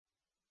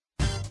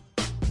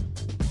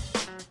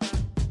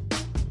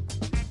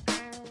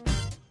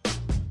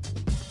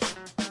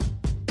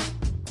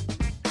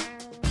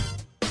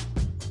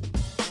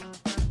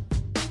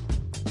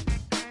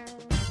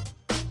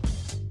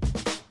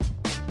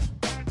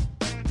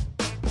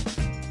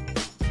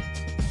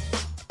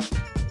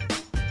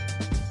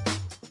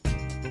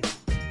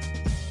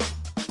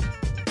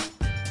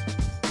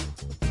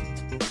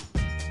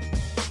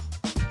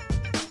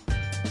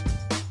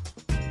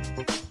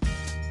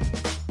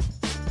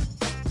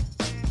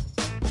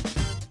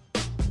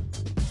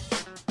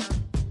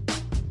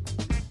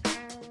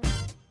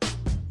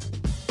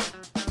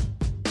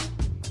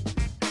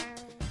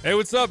Hey,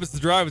 what's up? It's The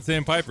Drive with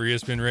Sam Piper,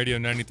 ESPN Radio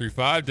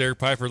 93.5. Derek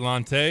Piper,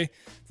 Lante.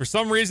 For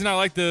some reason, I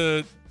like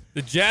the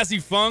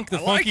jazzy funk, the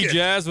funky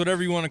jazz,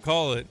 whatever you want to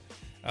call it.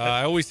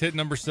 I always hit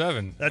number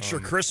 7. That's your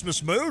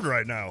Christmas mood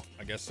right now.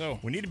 I guess so.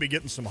 We need to be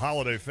getting some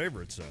holiday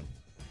favorites in.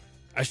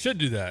 I should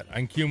do that. I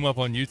can cue them up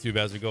on YouTube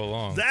as we go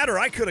along. That, or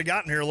I could have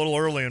gotten here a little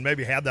early and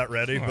maybe had that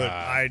ready, but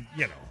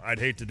I'd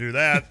hate to do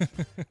that.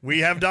 We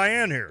have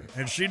Diane here,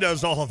 and she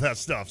does all of that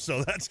stuff,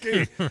 so that's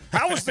key.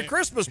 How was the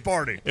Christmas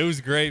party? It was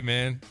great,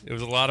 man. It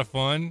was a lot of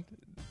fun.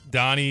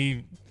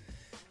 Donnie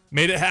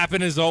made it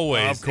happen as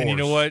always. Of course. And you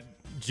know what?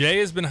 Jay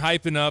has been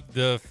hyping up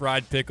the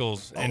fried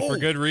pickles, and for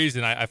good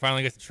reason. I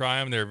finally got to try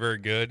them. They're very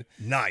good.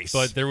 Nice.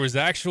 But there was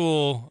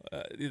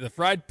the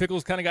fried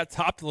pickles kind of got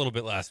topped a little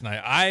bit last night.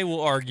 I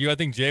will argue, I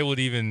think Jay would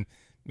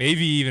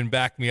maybe even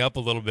back me up a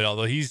little bit,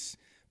 although he's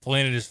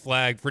planted his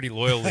flag pretty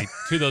loyally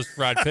to those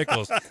fried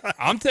pickles.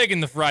 I'm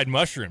taking the fried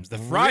mushrooms. The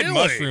fried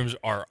mushrooms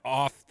are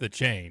off the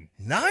chain.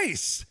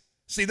 Nice.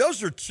 See,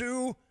 those are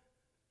two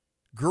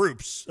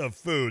groups of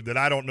food that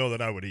I don't know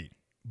that I would eat.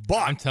 But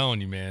I'm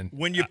telling you, man.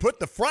 When you put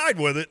the fried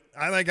with it,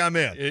 I think I'm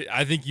in.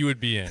 I think you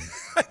would be in.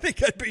 I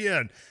think I'd be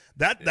in.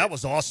 That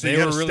was awesome. They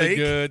were really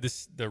good.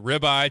 The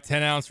ribeye,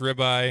 10-ounce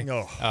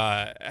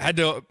ribeye. Had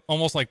to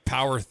almost like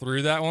power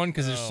through that one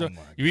because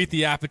you eat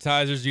the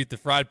appetizers, you eat the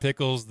fried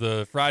pickles,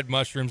 the fried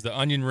mushrooms, the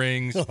onion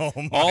rings,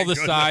 all the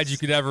sides you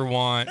could ever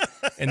want.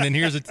 And then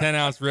here's a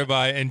 10-ounce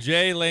ribeye. And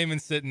Jay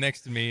Lehman's sitting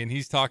next to me, and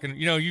he's talking.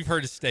 You know, you've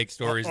heard his steak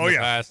stories in the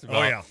past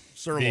about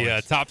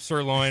the top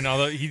sirloin,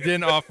 although he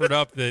then offered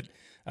up that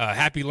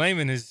Happy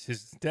Lehman,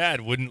 his dad,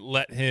 wouldn't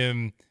let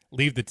him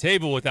leave the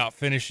table without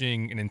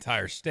finishing an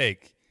entire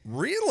steak.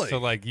 Really? So,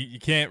 like, you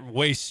can't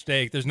waste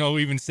steak. There's no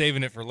even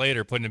saving it for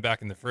later, putting it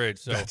back in the fridge.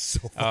 So, that's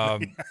so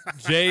funny.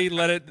 Jay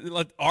let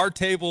our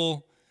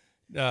table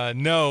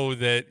know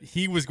that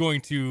he was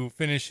going to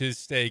finish his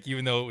steak,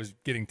 even though it was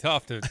getting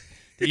tough to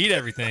eat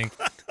everything.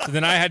 So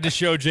then I had to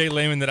show Jay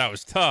Lehman that I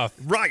was tough.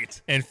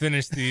 Right. And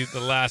finish the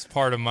last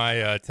part of my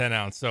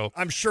 10-ounce. So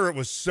I'm sure it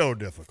was so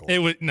difficult. It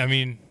was. I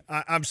mean,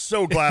 I'm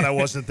so glad I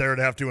wasn't there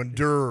to have to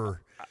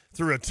endure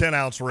through a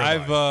 10-ounce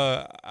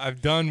ribeye.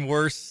 I've done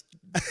worse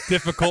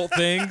difficult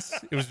things.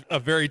 It was a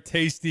very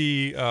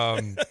tasty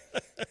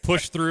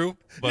push through,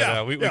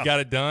 but we got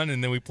it done,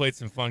 and then we played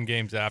some fun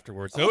games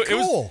afterwards. So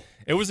cool.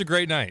 It was a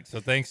great night. So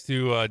thanks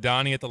to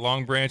Donnie at the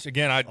Long Branch.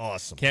 Again, I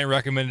can't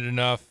recommend it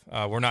enough.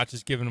 We're not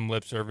just giving them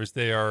lip service.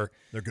 They're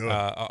good.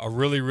 A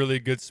really, really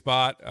good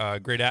spot,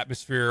 great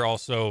atmosphere,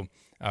 also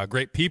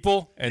great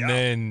people, and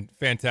then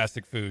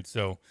fantastic food.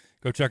 So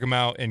go check them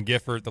out in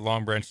Gifford, the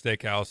Long Branch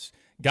Steakhouse.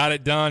 Got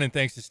it done, and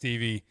thanks to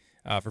Stevie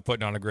for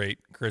putting on a great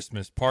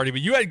Christmas party.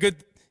 But you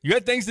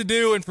had things to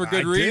do, and for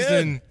good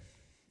reason.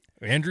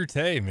 Andrew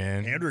Tay,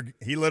 man. Andrew,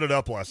 he lit it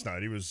up last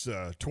night. He was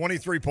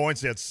 23 points.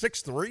 He had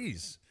 6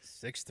 threes.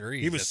 6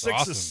 threes. He was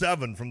 6 of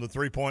 7 from the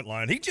three-point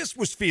line. He just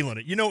was feeling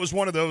it. You know, it was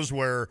one of those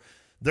where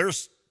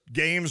there's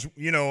games,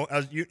 you know,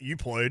 as you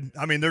played.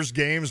 I mean, there's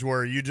games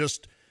where you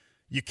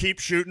keep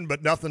shooting,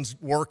 but nothing's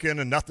working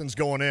and nothing's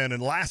going in.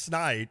 And last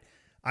night,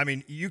 I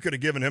mean, you could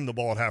have given him the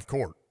ball at half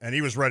court, and he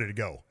was ready to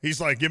go.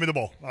 He's like, give me the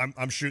ball.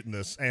 I'm shooting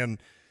this.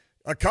 And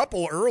a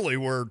couple early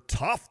were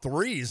tough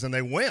threes, and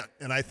they went.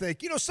 And I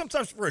think, you know,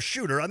 sometimes for a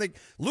shooter, I think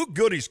Luke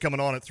Goode's coming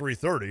on at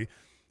 3:30.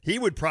 He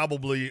would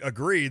probably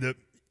agree that,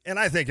 and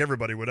I think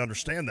everybody would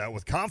understand that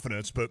with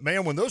confidence. But,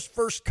 man, when those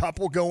first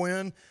couple go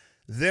in,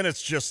 then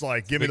it's just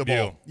like, give me the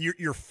ball.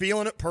 You're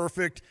feeling it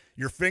perfect.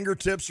 Your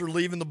fingertips are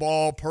leaving the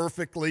ball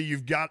perfectly.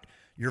 You've got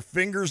your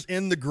fingers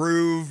in the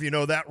groove. You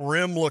know, that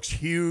rim looks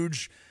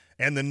huge.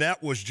 And the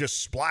net was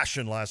just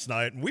splashing last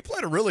night. And we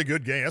played a really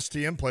good game.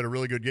 STM played a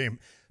really good game.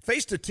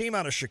 Faced a team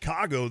out of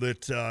Chicago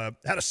that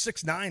had a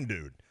 6'9"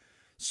 dude.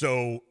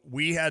 So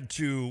we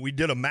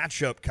did a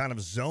matchup kind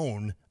of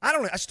zone.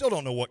 I still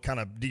don't know what kind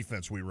of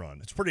defense we run.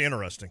 It's pretty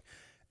interesting.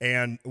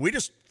 And we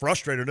just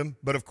frustrated him.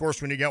 But, of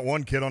course, when you got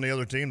one kid on the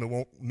other team that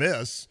won't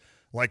miss,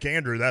 like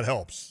Andrew, that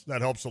helps.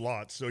 That helps a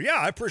lot. So, yeah,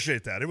 I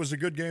appreciate that. It was a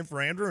good game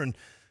for Andrew. And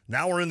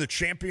now we're in the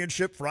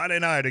championship Friday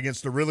night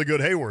against a really good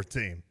Hayworth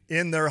team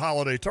in their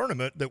holiday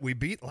tournament that we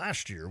beat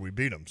last year. We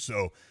beat them.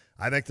 So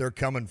I think they're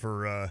coming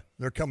for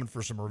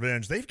some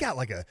revenge. They've got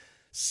like a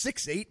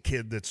 6'8"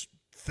 kid that's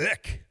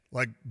thick,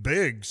 like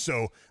big.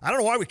 So I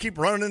don't know why we keep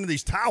running into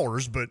these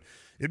towers, but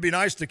it'd be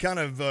nice to kind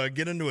of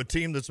get into a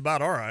team that's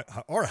about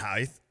our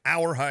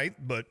height.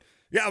 But,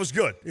 yeah, it was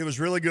good. It was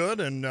really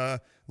good, and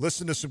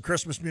listened to some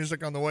Christmas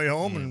music on the way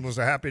home and was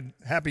a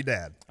happy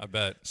dad. I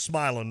bet.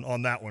 Smiling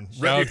on that one.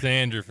 Shout out to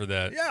Andrew for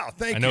that. Yeah,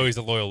 thank you. I know he's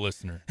a loyal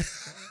listener.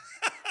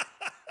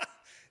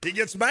 He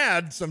gets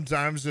mad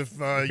sometimes if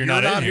you're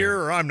not here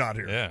or I'm not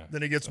here. Yeah.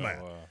 Then he gets mad.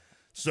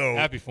 So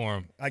happy for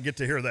him. I get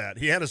to hear that.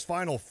 He had his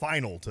final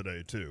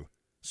today, too.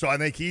 So I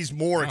think he's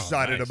more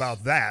excited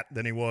about that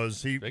than he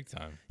was. Big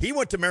time. He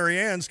went to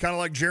Marianne's kind of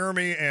like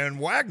Jeremy and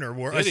Wagner.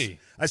 Where Did he?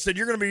 I said,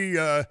 you're going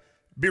to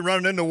be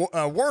running into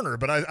Werner,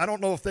 but I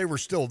don't know if they were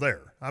still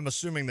there. I'm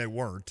assuming they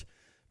weren't.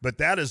 But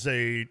that is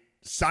a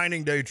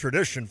signing day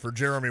tradition for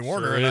Jeremy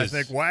Werner. Sure and is.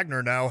 I think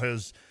Wagner now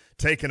has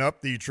taken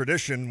up the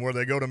tradition where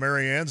they go to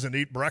Marianne's and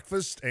eat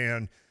breakfast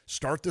and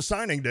start the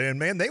signing day. And,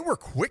 man, they were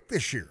quick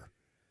this year.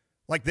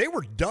 Like, they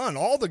were done.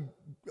 All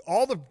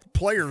the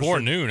players. Before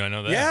noon, I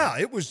know that. Yeah,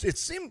 it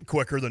seemed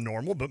quicker than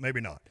normal, but maybe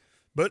not.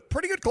 But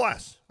pretty good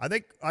class. I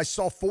think I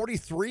saw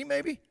 43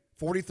 maybe,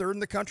 43rd in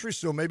the country,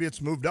 so maybe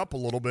it's moved up a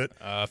little bit.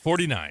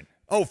 49.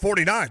 Oh,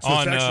 49, so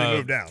it's actually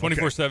moved down.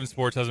 24/7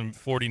 Sports has them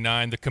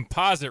 49. The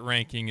composite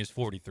ranking is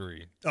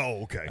 43.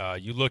 Oh, okay.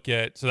 You look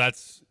at – so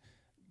that's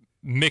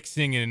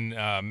mixing and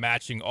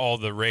matching all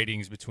the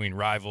ratings between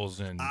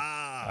Rivals and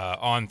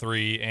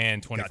On3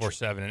 and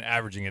 24/7 and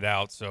averaging it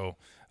out. So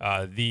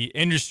the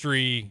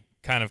industry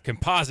kind of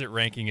composite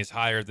ranking is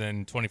higher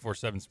than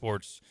 24/7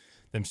 Sports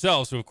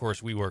themselves, who, of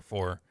course, we work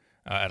for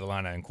at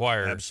Illini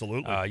Inquirer.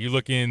 Absolutely. You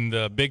look in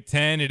the Big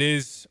Ten, it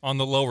is on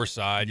the lower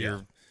side. Yeah.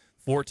 You're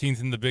 14th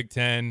in the Big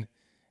Ten,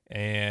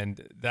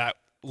 and that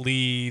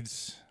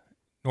leads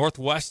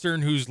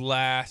Northwestern, who's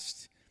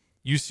last.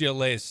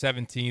 UCLA is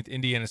 17th,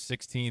 Indiana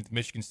 16th,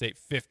 Michigan State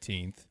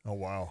 15th. Oh,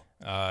 wow.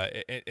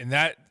 And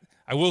that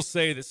I will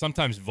say that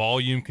sometimes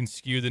volume can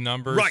skew the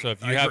numbers. Right. So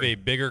if you have a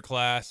bigger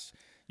class,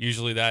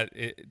 usually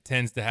it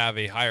tends to have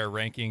a higher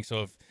ranking.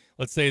 So if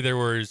let's say there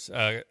was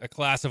a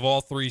class of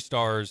all 3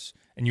 stars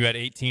and you had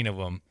 18 of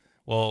them,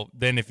 well,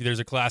 then if there's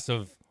a class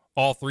of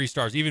all 3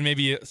 stars, even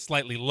maybe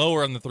slightly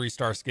lower on the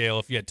 3-star scale,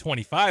 if you had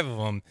 25 of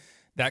them,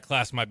 that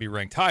class might be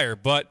ranked higher.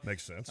 But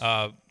makes sense.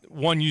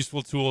 One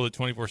useful tool that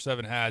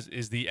 24/7 has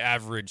is the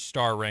average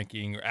star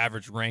ranking or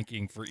average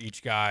ranking for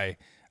each guy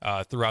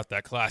throughout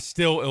that class.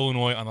 Still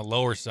Illinois on the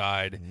lower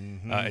side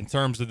in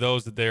terms of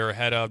those that they're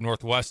ahead of: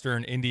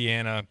 Northwestern,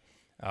 Indiana,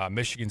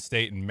 Michigan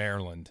State, and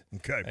Maryland.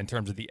 Okay. In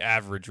terms of the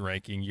average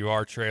ranking, you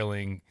are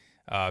trailing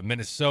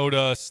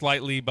Minnesota,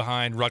 slightly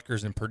behind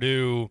Rutgers and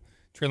Purdue,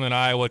 trailing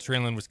Iowa,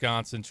 trailing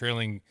Wisconsin,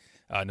 trailing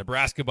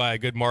Nebraska by a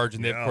good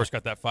margin. They've, of course,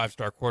 got that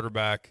 5-star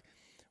quarterback.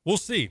 We'll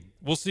see.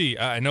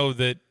 I know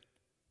that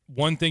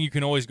one thing you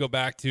can always go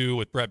back to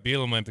with Bret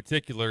Bielema in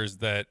particular is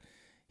that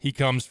he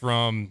comes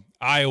from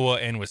Iowa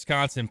and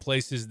Wisconsin,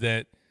 places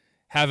that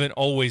haven't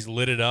always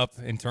lit it up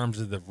in terms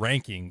of the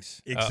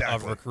rankings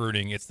of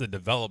recruiting. It's the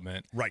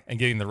development and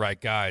getting the right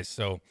guys.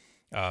 So,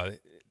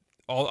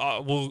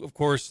 of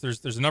course,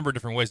 there's a number of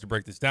different ways to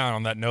break this down.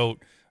 On that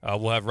note,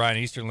 we'll have Ryan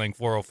Easterling,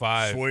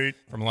 405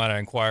 from Illini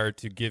Inquirer,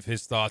 to give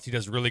his thoughts. He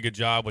does a really good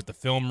job with the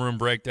film room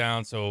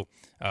breakdown, so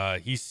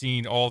he's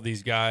seen all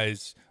these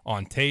guys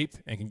on tape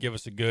and can give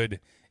us a good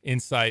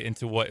insight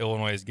into what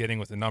Illinois is getting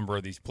with a number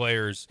of these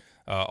players.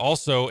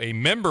 Also, a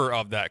member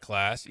of that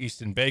class,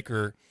 Easton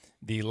Baker,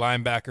 the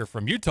linebacker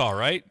from Utah,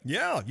 right?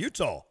 Yeah,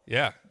 Utah.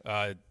 Yeah.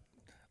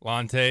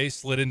 Lonte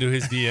slid into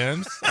his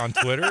DMs on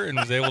Twitter and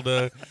was able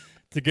to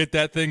get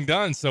that thing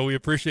done. So we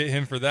appreciate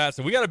him for that.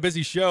 So we got a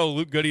busy show.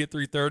 Luke Goode at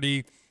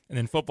 3:30, and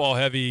then football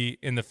heavy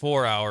in the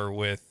 4-hour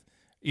with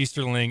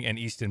Easterling and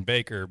Easton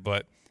Baker.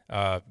 But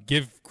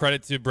give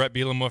credit to Bret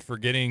Bielema for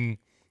getting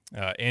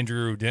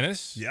Andrew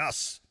Dennis.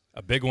 Yes.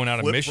 A big one out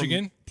of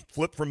Michigan.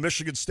 Flip from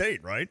Michigan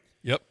State, right?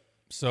 Yep.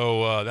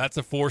 So that's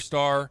a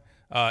 4-star.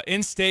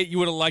 In-state, you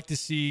would have liked to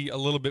see a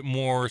little bit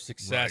more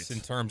success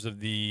in terms of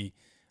the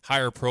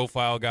higher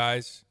profile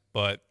guys.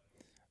 But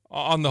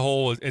on the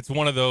whole, it's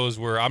one of those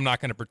where I'm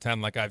not going to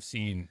pretend like I've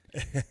seen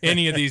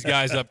any of these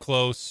guys up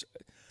close.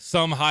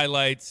 Some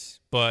highlights,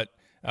 but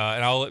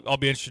and I'll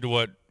be interested to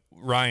what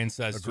Ryan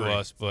says to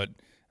us. But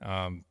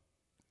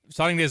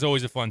signing day is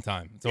always a fun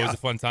time. It's always a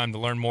fun time to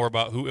learn more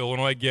about who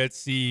Illinois gets,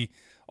 see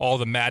all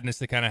the madness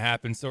that kind of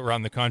happens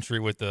around the country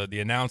with the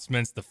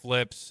announcements, the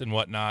flips, and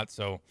whatnot.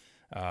 So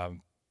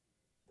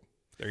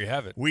there you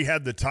have it. We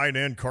had the tight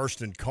end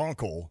Karsten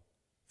Conkle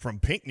from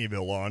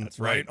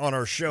Pinckneyville on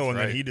our show, and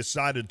then he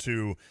decided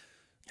to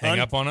hang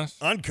up on us,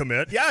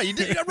 uncommit. Yeah, you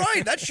did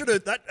right. That should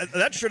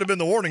have been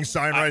the warning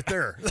sign right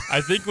there.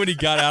 I think when he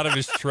got out of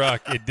his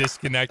truck, it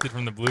disconnected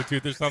from the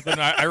Bluetooth or something.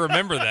 I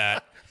remember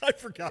that. I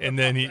forgot. And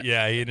then he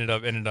ended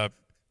up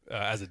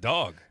as a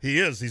dog.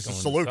 He's a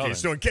Salukis.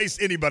 So in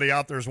case anybody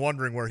out there is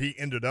wondering where he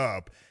ended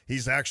up,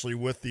 he's actually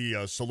with the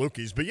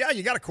Salukis. But yeah,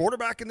 you got a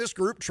quarterback in this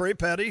group, Trey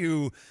Petty,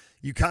 who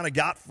you kind of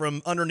got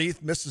from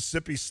underneath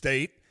Mississippi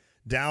State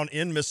down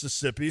in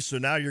Mississippi. So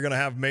now you're going to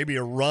have maybe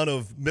a run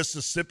of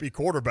Mississippi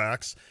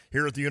quarterbacks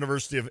here at the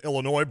University of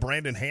Illinois.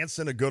 Brandon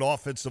Hanson, a good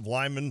offensive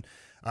lineman.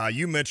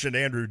 You mentioned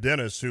Andrew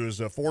Dennis, who is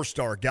a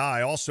 4-star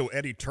guy. Also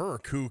Eddie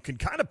Turk, who can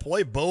kind of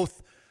play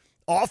both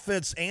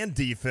offense and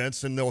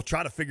defense, and they'll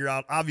try to figure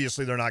out,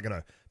 obviously they're not going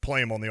to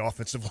play him on the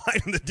offensive line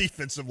and the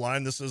defensive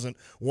line. This isn't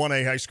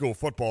 1A high school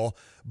football,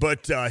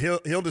 but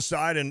he'll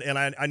decide, and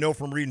I know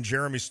from reading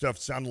Jeremy's stuff,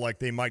 it sounded like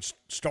they might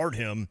start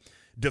him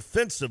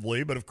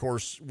defensively, but of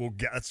course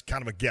that's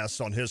kind of a guess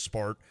on his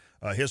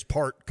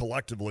part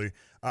collectively.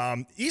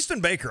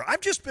 Easton Baker,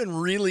 I've just been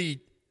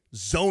really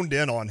zoned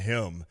in on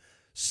him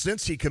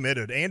since he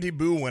committed. Andy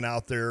Boo went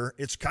out there.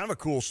 It's kind of a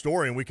cool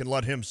story, and we can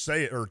let him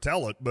say it or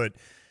tell it, but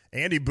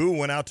Andy Boo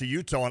went out to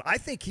Utah, and I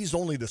think he's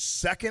only the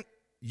second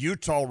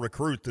Utah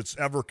recruit that's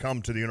ever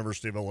come to the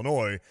University of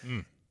Illinois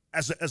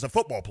as a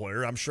football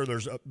player. I'm sure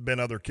there's been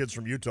other kids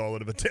from Utah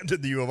that have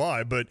attended the U of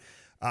I, but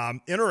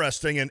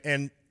Interesting,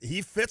 and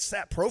he fits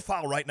that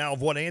profile right now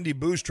of what Andy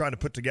Boo's trying to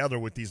put together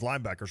with these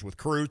linebackers, with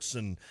Kreutz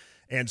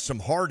and some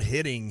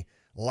hard-hitting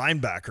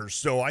linebackers.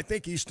 So I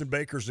think Easton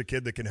Baker's a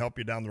kid that can help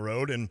you down the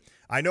road. And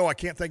I know I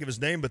can't think of his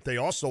name, but they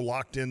also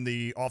locked in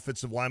the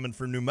offensive lineman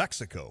for New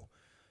Mexico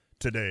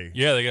today.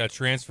 Yeah, they got a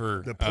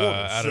transfer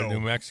out of New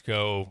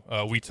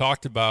Mexico. We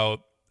talked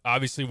about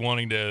obviously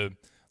wanting to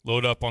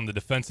load up on the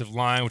defensive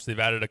line, which they've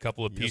added a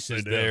couple of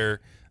pieces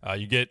there.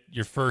 You get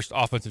your first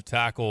offensive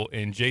tackle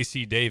in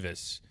J.C.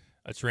 Davis,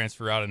 a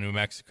transfer out of New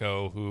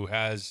Mexico, who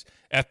has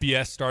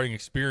FBS starting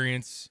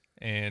experience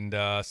and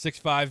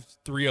 6'5",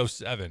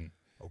 307.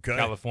 Okay.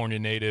 California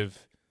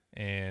native,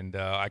 and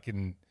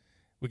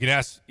we can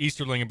ask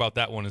Easterling about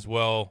that one as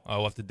well.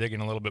 We'll have to dig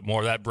in a little bit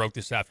more. That broke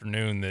this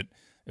afternoon that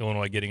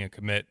Illinois getting a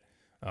commit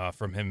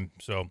from him.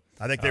 So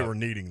I think they were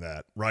needing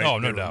that, right? Oh,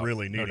 no they doubt. Were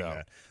really needing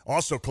that.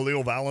 Also,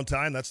 Khalil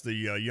Valentine, that's the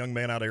young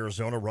man out of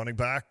Arizona, running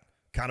back,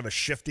 kind of a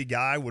shifty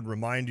guy, would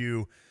remind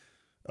you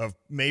of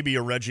maybe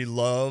a Reggie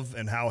Love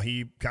and how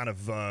he kind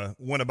of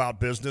went about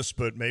business,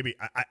 but maybe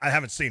I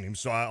haven't seen him,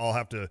 so I'll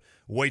have to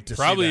wait to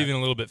see probably that. even a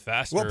little bit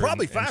faster. Well,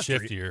 probably faster.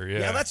 And shiftier, yeah.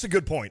 Yeah, that's a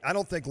good point. I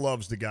don't think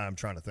Love's the guy I'm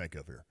trying to think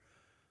of here.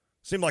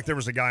 Seemed like there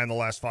was a guy in the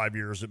last 5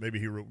 years that maybe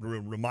he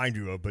remind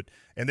you of,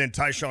 and then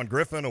Tyshawn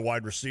Griffin, a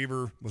wide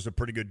receiver, was a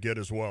pretty good get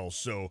as well.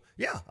 So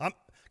yeah, a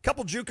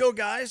couple JUCO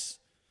guys.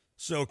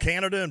 So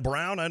Canada and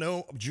Brown, I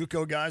know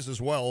JUCO guys as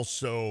well.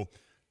 So.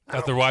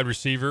 Got their wide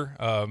receiver,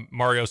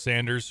 Mario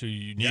Sanders, who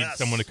you need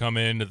someone to come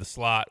into the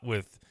slot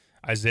with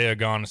Isaiah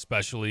gone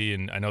especially,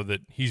 and I know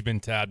that he's been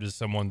tabbed as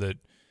someone that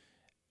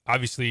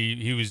obviously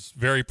he was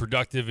very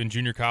productive in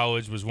junior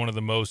college, was one of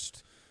the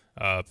most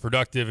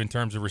productive in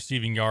terms of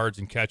receiving yards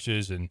and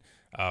catches, and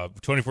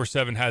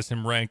 24/7 has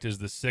him ranked as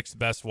the 6th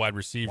best wide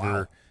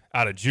receiver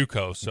out of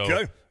JUCO.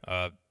 So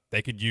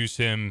they could use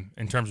him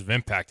in terms of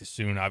impact as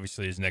soon,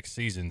 obviously, as next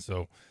season.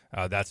 So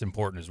that's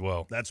important as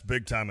well. That's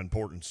big time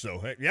important.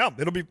 So, yeah,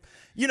 it'll be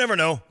 – you never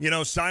know. You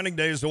know, signing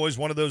day is always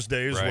one of those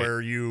days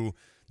where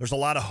there's a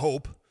lot of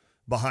hope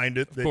behind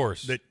it. Of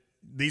course. That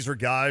these are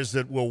guys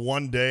that will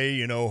one day,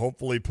 you know,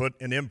 hopefully put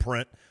an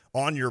imprint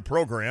on your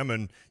program.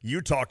 And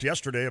you talked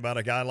yesterday about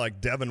a guy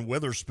like Devin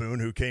Witherspoon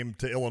who came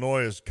to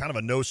Illinois as kind of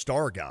a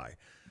no-star guy.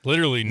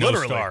 Literally no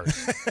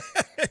stars.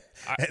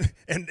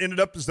 and ended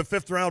up as the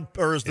 5th round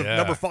or as the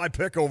number 5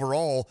 pick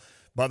overall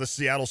by the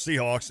Seattle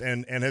Seahawks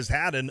and has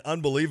had an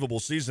unbelievable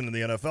season in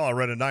the NFL. I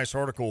read a nice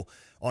article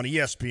on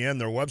ESPN,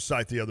 their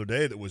website, the other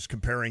day that was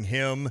comparing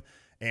him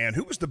and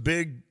who was the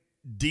big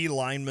D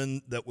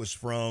lineman that was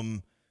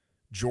from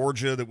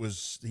Georgia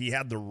he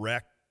had the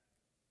wreck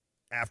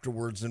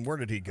afterwards, and where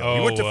did he go?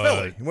 He went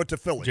to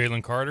Philly.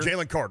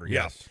 Jalen Carter,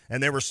 yes.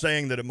 And they were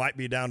saying that it might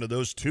be down to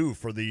those two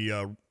for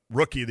the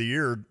Rookie of the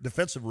Year,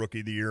 Defensive Rookie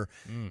of the Year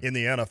in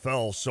the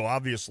NFL. So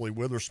obviously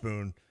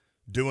Witherspoon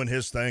doing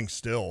his thing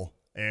still.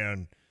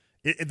 And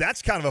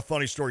that's kind of a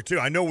funny story too.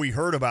 I know we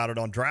heard about it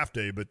on draft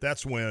day, but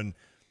that's when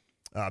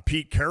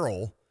Pete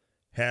Carroll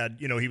had,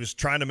 you know, he was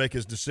trying to make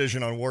his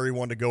decision on where he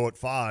wanted to go at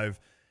 5.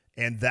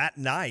 And that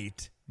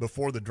night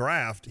before the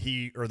draft,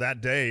 that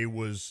day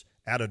was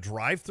at a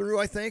drive-through,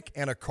 I think,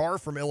 and a car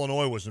from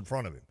Illinois was in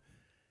front of him.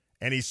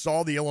 And he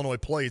saw the Illinois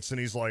plates and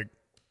he's like,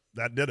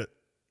 that did it.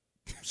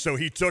 So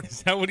he took –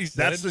 Is that what he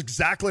said? That's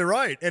exactly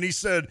right. And he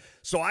said,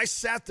 so I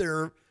sat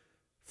there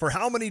for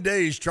how many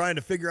days trying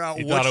to figure out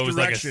which direction. He thought it was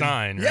like a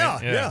sign,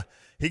 right? Yeah.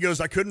 He goes,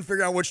 I couldn't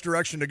figure out which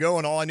direction to go,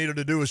 and all I needed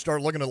to do was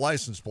start looking at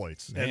license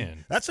plates. Man.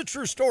 And that's a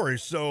true story.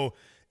 So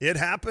it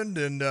happened,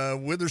 and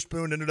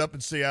Witherspoon ended up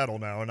in Seattle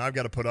now, and I've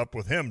got to put up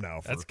with him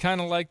now. That's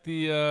kind of like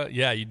the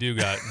you do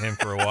got him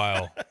for a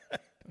while.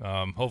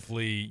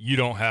 Hopefully you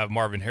don't have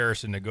Marvin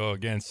Harrison to go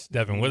against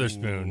Devin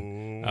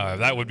Witherspoon.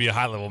 That would be a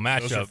high-level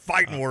matchup. Those are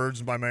fighting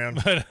words, my man.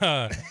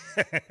 But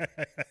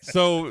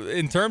so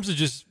in terms of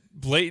just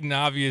blatant,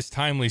 obvious,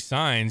 timely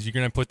signs, you're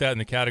going to put that in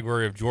the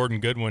category of Jordan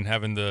Goodwin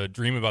having the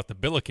dream about the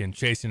Billiken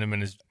chasing him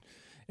in his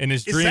dream.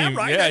 Is that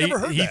right? Yeah, I never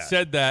heard he that.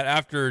 said that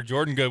after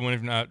Jordan Goodwin,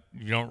 if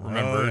you don't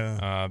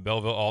remember,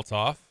 Belleville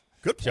Altoff.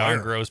 Good player.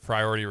 John Groh's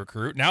priority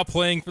recruit. Now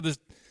playing for the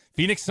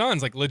Phoenix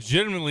Suns, like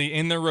legitimately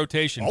in their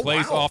rotation,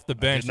 plays off the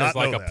bench as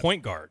like a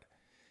point guard.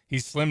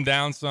 He's slimmed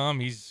down some.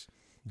 He's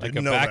like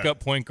a backup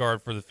point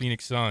guard for the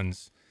Phoenix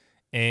Suns.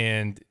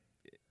 And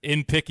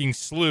in picking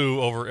SLU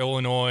over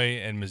Illinois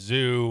and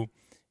Mizzou,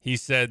 he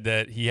said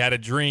that he had a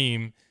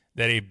dream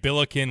that a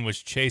Billiken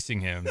was chasing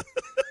him,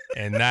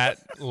 and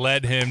that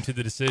led him to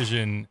the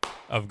decision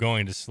of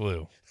going to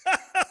SLU.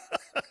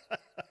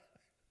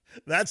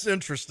 That's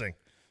interesting.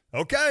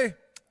 Okay.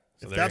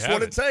 So if that's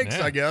what it takes,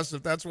 I guess.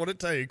 If that's what it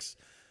takes.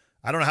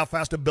 I don't know how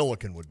fast a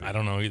Billiken would be. I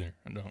don't know either.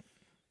 I don't.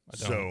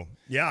 So,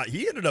 yeah,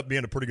 he ended up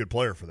being a pretty good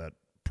player for that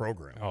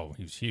program. Oh,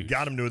 he was huge.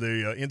 Got him to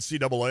the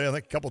NCAA, I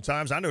think, a couple of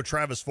times. I know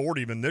Travis Ford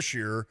even this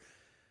year.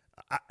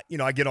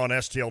 I get on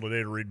STL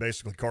today to read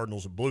basically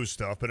Cardinals and Blues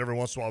stuff, but every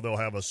once in a while they'll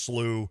have a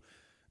SLU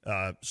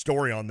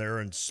story on there,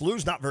 and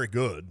SLU's not very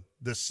good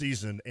this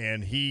season,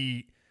 and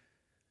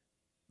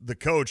the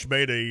coach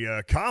made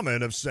a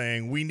comment of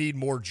saying we need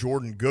more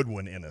Jordan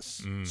Goodwin in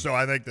us. So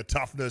I think the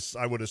toughness,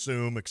 I would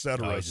assume, et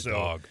cetera. He's a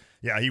dog.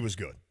 Yeah, he was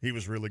good. He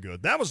was really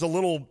good. That was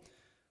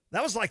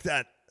like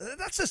that.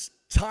 That's a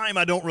time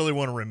I don't really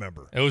want to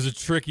remember. It was a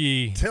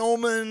tricky.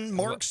 Tillman,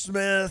 Mark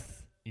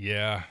Smith.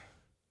 Yeah.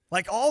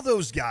 Like all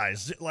those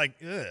guys. Like,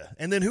 ugh.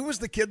 And then who was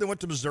the kid that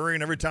went to Missouri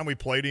and every time we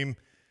played him?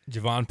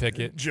 Javon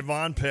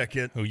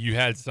Pickett. Who you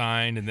had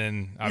signed, and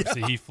then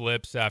obviously he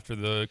flips after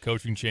the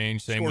coaching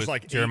change. Same Scores with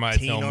like Jeremiah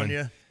 18 Tillman. on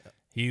you.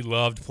 He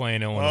loved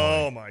playing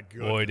Illinois. Oh, my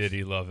goodness. Boy, did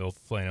he love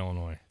playing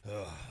Illinois.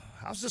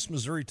 How's this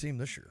Missouri team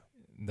this year?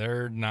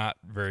 They're not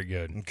very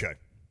good. Okay.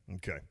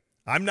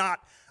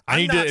 I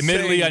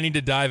need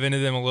to dive into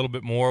them a little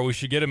bit more. We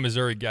should get a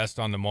Missouri guest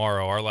on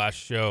tomorrow, our last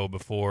show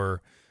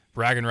before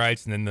Braggin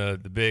Rights, and then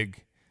the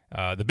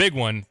big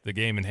one, the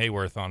game in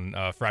Hayworth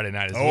on Friday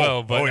night as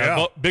well.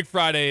 But Big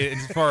Friday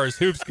as far as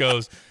hoops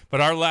goes. But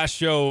our last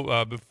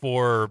show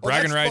before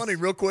Braggin Rights. Funny,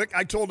 real quick.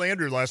 I told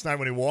Andrew last night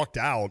when he walked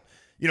out,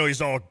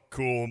 he's all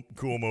cool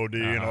MOD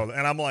and all that.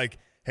 And I'm like,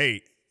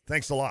 hey,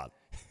 thanks a lot.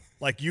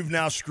 Like, you've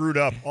now screwed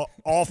up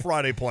all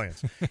Friday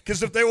plans.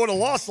 Because if they would have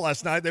lost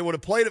last night, they would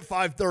have played at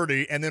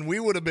 5:30, and then we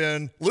would have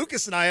been –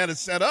 Lucas and I had it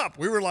set up.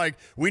 We were like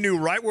 – we knew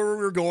right where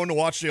we were going to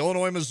watch the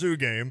Illinois-Mizzou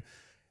game,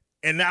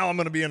 and now I'm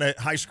going to be in a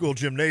high school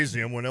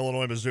gymnasium when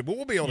Illinois-Mizzou – but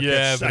we'll be able to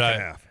catch the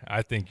second half.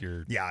 I think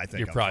you're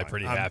probably fine.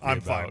 pretty happy I'm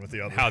about fine with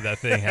the other. how that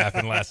thing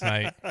happened last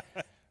night.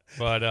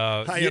 But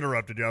I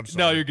interrupted you. I'm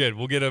sorry. No, you're good.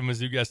 We'll get a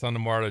Mizzou guest on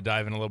tomorrow to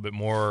dive in a little bit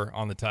more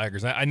on the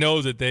Tigers. I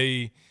know that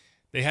they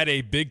had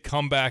a big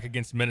comeback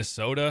against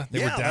Minnesota.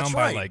 They were down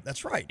by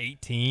that's right.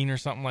 18 or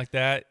something like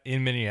that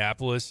in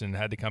Minneapolis and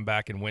had to come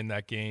back and win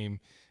that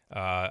game.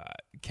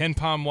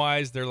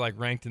 KenPom-wise, they're like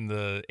ranked in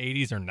the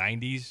 80s or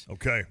 90s.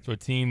 Okay. So a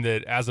team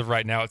that, as of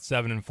right now, at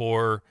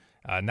 7-4,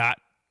 not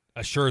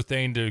a sure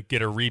thing to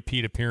get a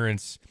repeat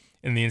appearance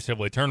in the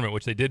NCAA tournament,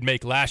 which they did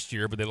make last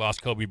year, but they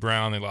lost Kobe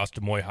Brown, they lost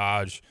Demoy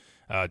Hodge,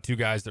 two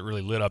guys that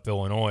really lit up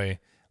Illinois.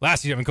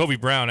 Last season, Kobe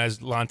Brown,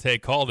 as Lante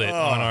called it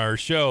on our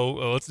show,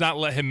 let's not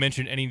let him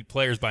mention any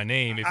players by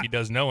name if he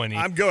does know any.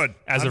 I'm good.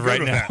 As of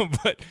right now.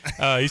 But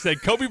he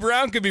said Kobe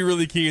Brown could be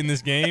really key in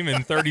this game,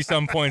 and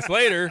 30-some points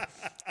later,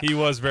 he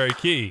was very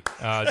key.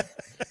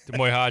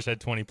 Demoy Hodge had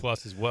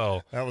 20-plus as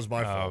well. That was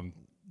my fault.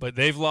 But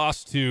they've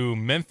lost to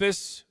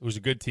Memphis, who's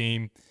a good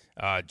team,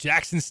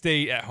 Jackson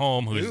State at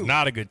home, who's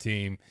not a good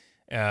team,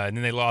 and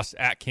then they lost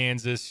at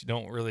Kansas. You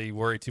don't really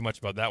worry too much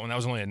about that one. That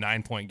was only a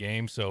 9-point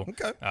game, so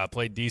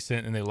played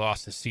decent. And they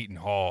lost to Seton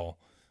Hall,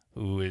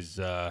 who is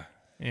not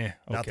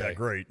that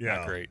great. Yeah,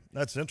 not great.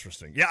 That's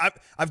interesting. Yeah,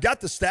 I've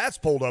got the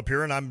stats pulled up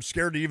here, and I'm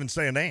scared to even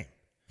say a name.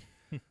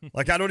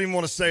 Like, I don't even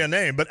want to say a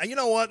name. But you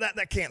know what?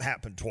 That can't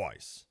happen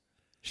twice.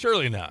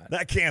 Surely not.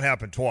 That can't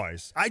happen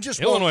twice.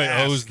 Illinois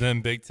owes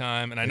them big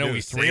time, and I know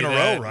we 3 in a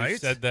row, right? We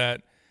said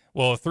that.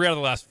 Well, 3 out of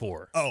the last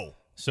 4. Oh,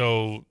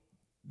 so.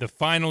 The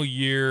final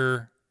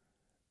year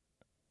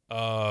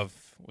of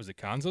 – was it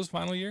Konzo's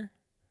final year?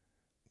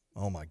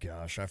 Oh, my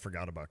gosh. I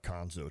forgot about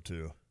Konzo,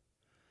 too.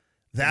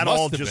 That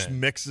all just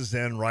mixes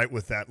in right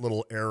with that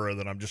little era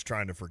that I'm just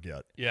trying to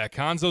forget. Yeah,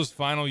 Konzo's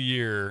final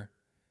year,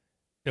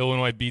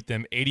 Illinois beat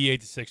them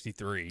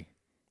 88-63.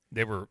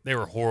 They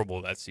were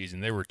horrible that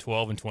season. They were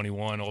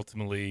 12-21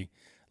 ultimately.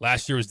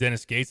 Last year was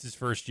Dennis Gates'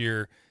 first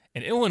year,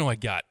 and Illinois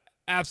got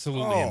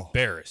absolutely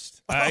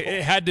embarrassed.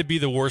 It had to be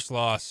the worst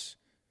loss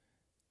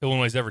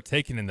Illinois has ever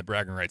taken in the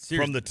Braggin Rights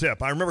series. From the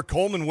tip. I remember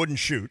Coleman wouldn't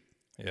shoot.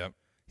 Yeah.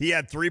 He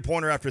had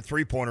three-pointer after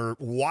three-pointer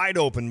wide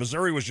open.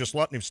 Missouri was just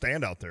letting him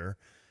stand out there,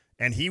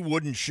 and he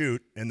wouldn't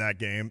shoot in that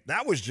game.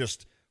 That was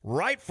just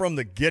right from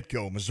the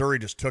get-go. Missouri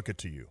just took it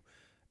to you.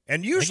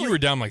 And usually, I think you were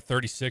down like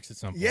 36 at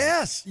some point.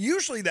 Yes.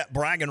 Usually that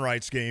Braggin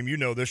Rights game, you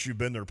know this, you've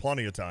been there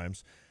plenty of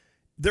times,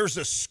 there's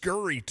a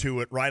scurry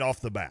to it right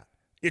off the bat.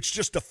 It's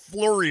just a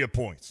flurry of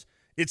points.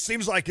 It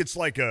seems like it's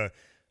like a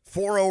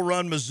 4-0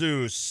 run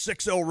Mizzou,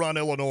 6-0 run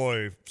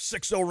Illinois,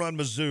 6-0 run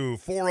Mizzou,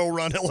 4-0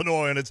 run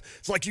Illinois. And it's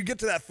like you get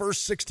to that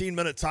first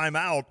 16-minute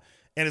timeout,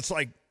 and it's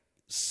like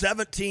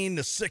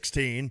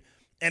 17-16,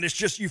 and it's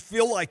just you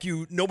feel like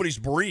nobody's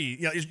breathe.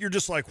 You're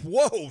just like,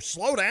 whoa,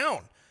 slow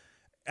down.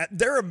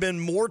 There have been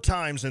more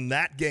times in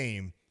that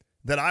game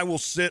that I will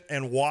sit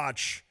and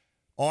watch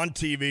on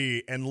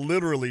TV and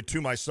literally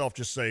to myself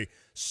just say,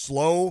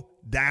 slow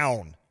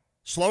down.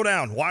 Slow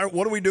down.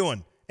 What are we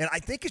doing? And I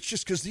think it's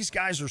just because these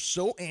guys are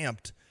so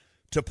amped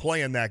to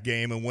play in that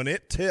game, and when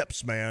it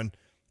tips, man,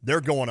 they're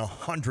going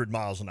 100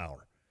 miles an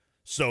hour.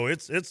 So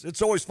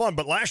it's always fun.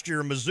 But last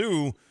year,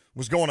 Mizzou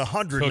was going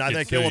 100, and I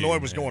think Illinois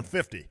was going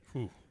 50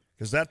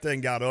 because that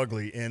thing got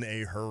ugly in a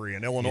hurry,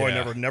 and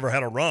Illinois never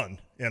had a run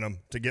in them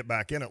to get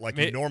back in it like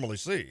you normally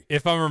see.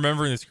 If I'm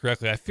remembering this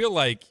correctly, I feel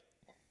like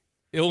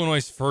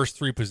Illinois' first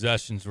 3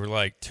 possessions were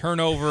like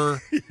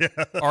turnover,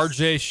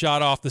 RJ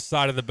shot off the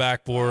side of the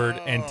backboard,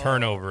 and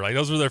turnover. Like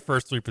those were their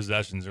first 3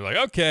 possessions. They're like,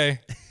 okay,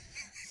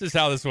 this is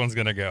how this one's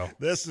going to go.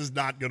 This is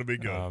not going to be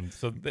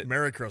good.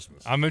 Merry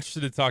Christmas. I'm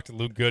interested to talk to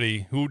Luke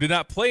Goode, who did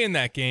not play in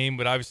that game,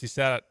 but obviously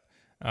sat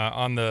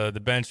on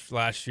the bench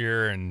last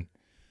year and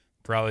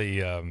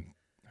probably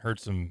heard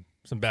some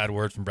bad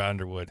words from Brad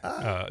Underwood.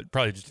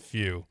 Probably just a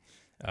few.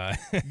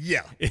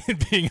 Yeah.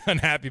 Being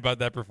unhappy about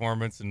that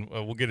performance, and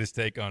we'll get his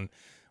take on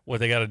what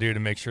they got to do to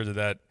make sure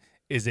that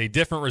is a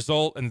different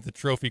result and that the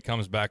trophy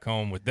comes back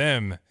home with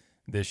them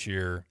this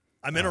year.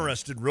 I'm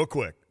interested real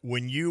quick.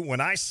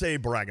 When I say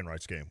Braggin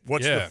Rights game,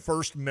 what's the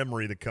first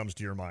memory that comes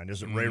to your mind?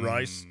 Is it Ray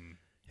Rice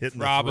hitting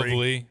the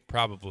three?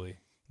 Probably.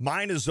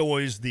 Mine is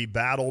always the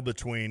battle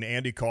between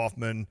Andy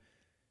Kaufman,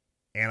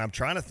 and I'm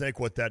trying to think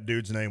what that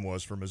dude's name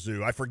was for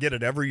Mizzou. I forget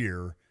it every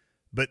year,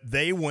 but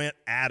they went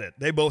at it.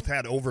 They both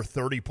had over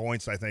 30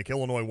 points, I think.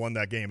 Illinois won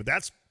that game. But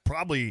that's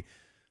probably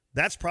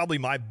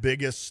my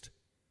biggest,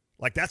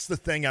 like that's the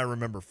thing I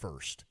remember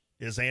first,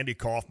 is Andy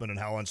Kaufman and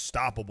how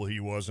unstoppable he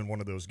was in one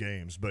of those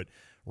games. But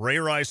Ray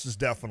Rice is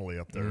definitely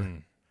up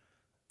there.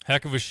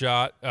 Heck of a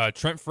shot.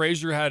 Trent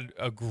Frazier had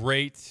a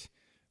great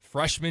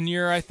freshman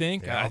year, I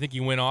think. Yeah. I think he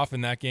went off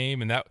in that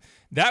game, and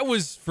that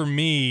was, for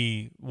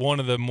me, one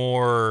of the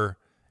more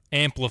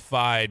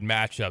amplified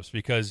matchups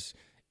because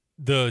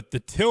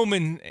the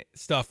Tillman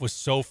stuff was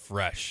so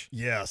fresh.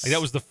 Yes. Like that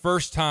was the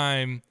first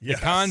time the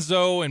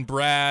Conzo and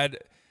Brad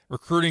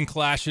recruiting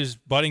clashes,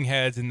 butting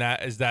heads in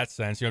that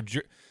sense.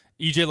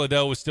 E.J.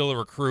 Liddell was still a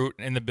recruit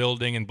in the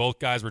building, and both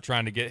guys were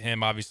trying to get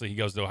him. Obviously, he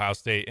goes to Ohio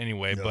State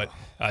anyway. No.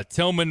 But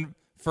Tillman,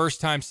 first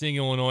time seeing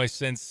Illinois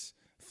since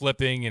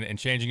flipping and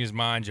changing his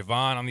mind.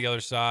 Javon on the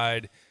other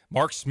side.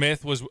 Mark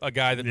Smith was a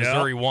guy that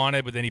Missouri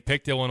wanted, but then he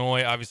picked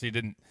Illinois. Obviously,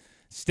 didn't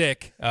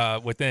stick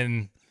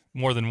within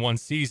more than one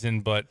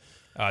season. But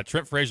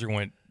Trent Frazier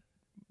went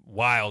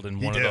wild in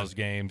one of those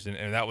games,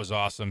 and that was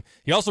awesome.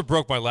 He also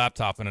broke my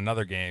laptop in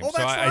another game. Oh,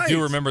 so I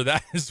do remember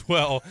that as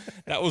well.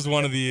 That was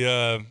one of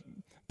the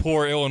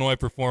poor Illinois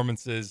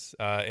performances,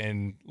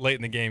 and late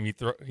in the game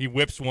he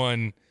whips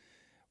one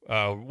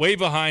way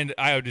behind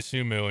Ayo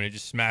Dosunmu, and it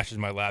just smashes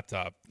my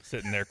laptop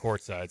sitting there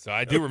courtside. So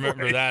I do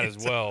remember that as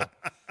well.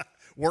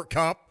 Work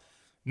comp?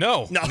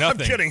 No, nothing. I'm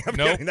kidding. I'm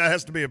kidding. That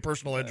has to be a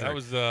personal injury.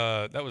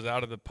 That was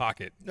out of the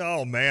pocket.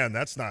 Oh man,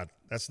 that's not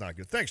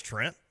good. Thanks,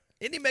 Trent.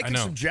 Isn't he making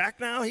some jack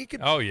now? He could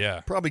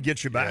probably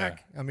get you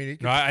back. Yeah. I mean,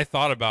 I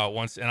thought about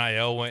once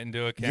NIL went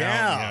into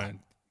account.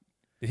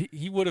 Yeah.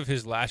 He would have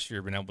his last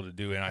year been able to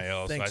do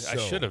NIL, so I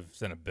should have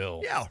sent a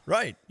bill. Yeah,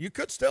 right. You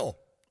could still.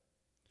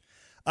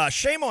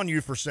 Shame on you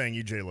for saying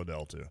E.J.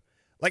 Liddell, too.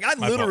 Like, I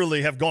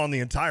literally have gone the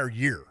entire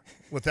year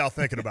without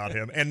thinking about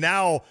him. And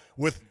now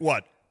with,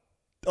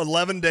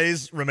 11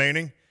 days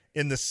remaining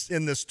in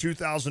this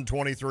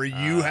 2023,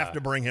 you have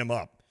to bring him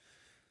up.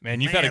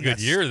 Man, you've had a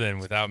good year then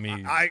without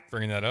me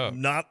bringing that up.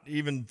 Not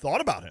even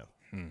thought about him.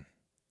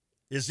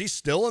 Is he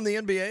still in the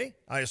NBA?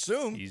 I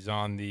assume. He's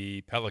on the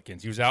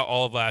Pelicans. He was out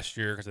all of last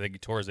year because I think he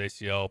tore his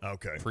ACL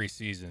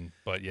preseason.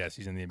 But, yes,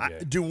 he's in the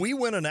NBA. Do we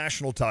win a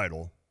national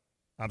title?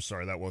 I'm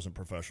sorry, that wasn't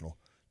professional.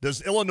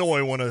 Does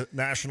Illinois win a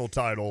national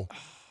title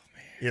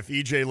if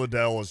E.J.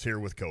 Liddell is here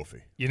with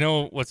Kofi? You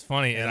know what's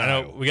funny, and I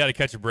know we got to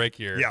catch a break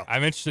here. Yeah.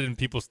 I'm interested in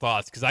people's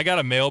thoughts because I got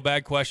a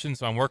mailbag question,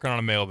 so I'm working on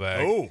a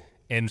mailbag. Oh.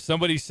 And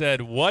somebody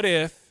said, what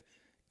if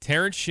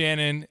Terrence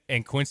Shannon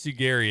and Quincy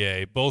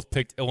Guerrier both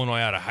picked Illinois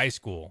out of high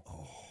school? Oh.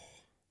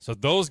 So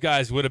those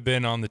guys would have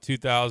been on the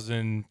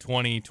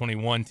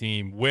 2020-21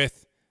 team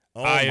with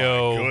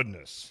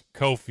Ayo,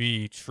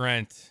 Kofi,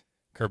 Trent,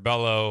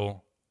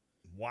 Curbelo.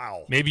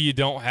 Wow. Maybe you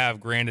don't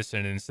have Grandison,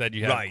 and instead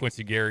you have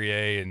Quincy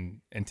Guerrier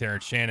and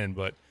Terrence Shannon.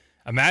 But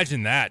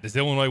imagine that. Does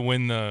Illinois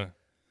win the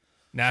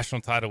national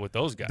title with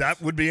those guys?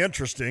 That would be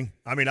interesting.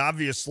 I mean,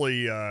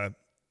 obviously that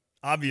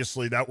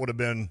would have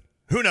been,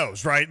 who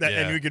knows, right?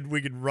 And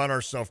we could run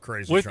ourselves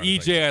crazy. With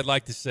EJ, I'd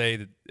like to say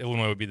that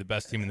Illinois would be the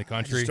best team in the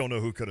country. I just don't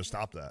know who could have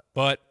stopped that.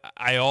 But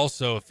I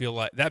also feel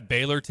like that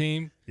Baylor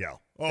team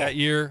that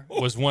year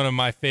was one of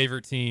my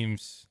favorite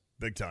teams.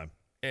 Big time.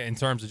 In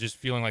terms of just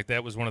feeling like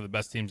that was one of the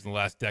best teams in the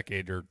last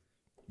decade or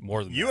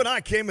more than that. You and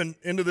I came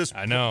into this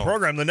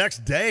program the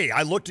next day.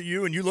 I looked at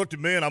you and you looked at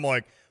me, and I'm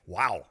like,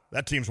 wow,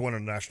 that team's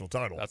winning a national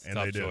title. That's a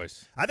tough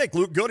choice. I think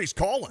Luke Goody's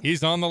calling.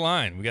 He's on the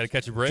line. We got to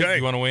catch a break. If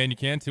you want to weigh in, you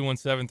can.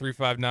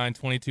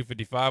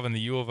 217-359-2255 on the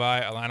U of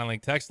I Illini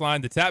Link text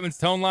line. The Tapman's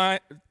tow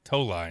line.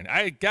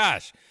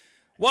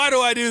 Why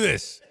do I do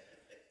this?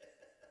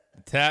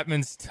 The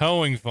Tapman's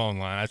towing phone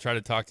line. I try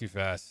to talk too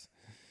fast.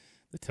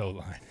 The tow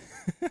line.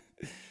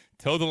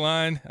 Tow the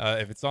line.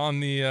 If it's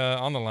on the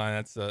line,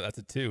 that's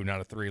a 2,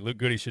 not a 3. Luke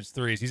Goode shoots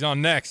threes. He's on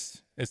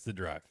next. It's The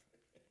Drive.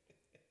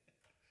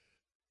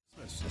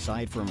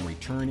 Aside from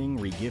returning,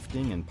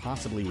 regifting, and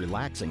possibly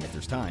relaxing if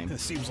there's time. It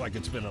seems like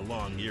it's been a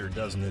long year,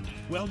 doesn't it?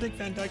 Well, Dick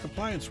Van Dyke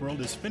Appliance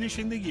World is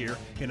finishing the year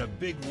in a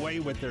big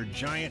way with their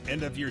giant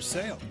end-of-year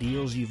sale.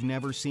 Deals you've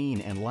never seen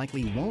and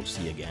likely won't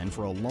see again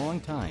for a long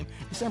time.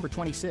 December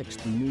 26th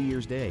through New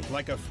Year's Day.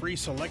 Like a free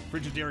Select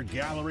Frigidaire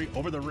Gallery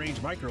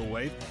over-the-range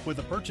microwave with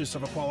the purchase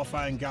of a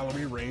qualifying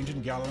gallery range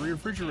and gallery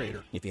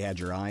refrigerator. If you had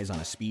your eyes on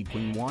a Speed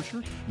Queen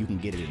washer, you can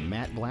get it in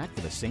matte black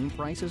for the same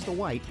price as the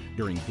white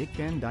during Dick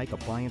Van Dyke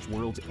Appliance World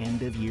World's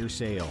end-of-year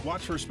sale.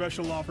 Watch for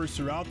special offers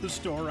throughout the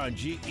store on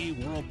GE,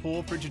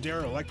 Whirlpool,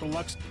 Frigidaire,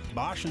 Electrolux,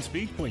 Bosch, and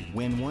Speed Queen.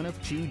 Win one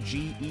of 2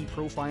 GE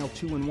Profile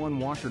 2-in-1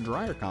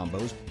 washer-dryer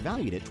combos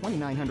valued at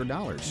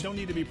 $2,900. Don't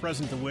need to be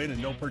present to win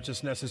and no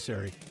purchase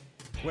necessary.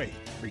 Wait,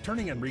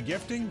 returning and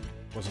regifting?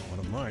 Wasn't one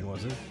of mine,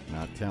 was it?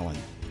 Not telling.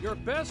 Your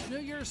best New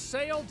Year's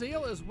sale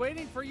deal is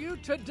waiting for you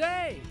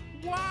today.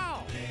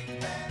 Wow! Big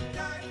Bad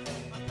Guy,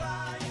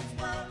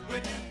 Appliance World.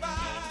 When you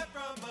buy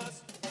from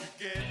us, you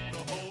get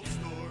the whole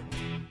store.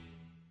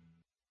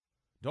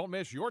 Don't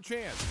miss your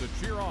chance to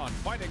cheer on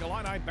Fighting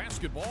Illini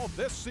basketball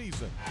this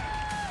season.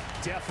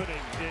 Deafening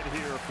in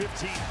here,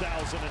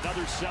 15,000,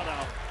 another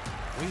shutout.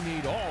 We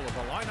need all of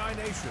Illini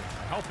Nation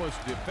to help us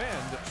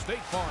defend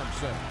State Farm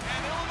Center.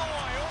 And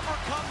Illinois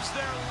overcomes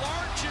their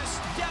largest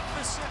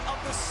deficit of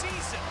the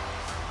season.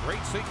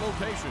 Great seat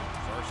locations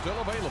are still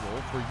available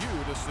for you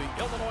to see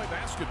Illinois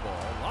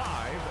basketball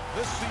live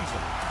this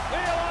season. The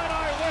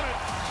Illini win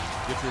it!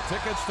 Get your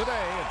tickets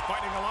today at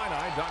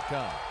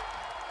fightingillini.com.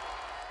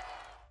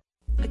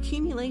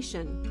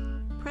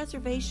 Accumulation,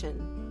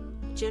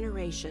 preservation,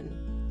 generation.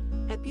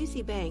 At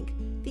Busey Bank,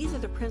 these are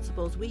the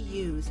principles we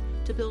use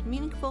to build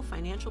meaningful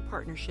financial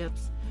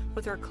partnerships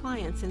with our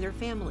clients and their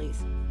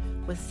families.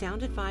 With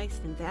sound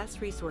advice and vast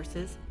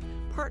resources,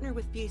 partner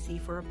with Busey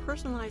for a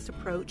personalized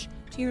approach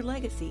to your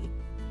legacy.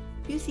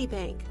 Busey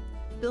Bank,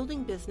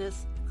 building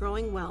business,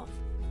 growing wealth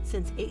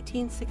since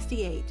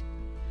 1868.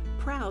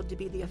 Proud to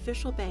be the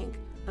official bank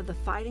of the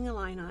Fighting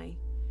Illini.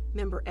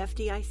 Member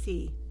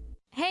FDIC.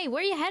 Hey,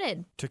 where are you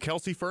headed? To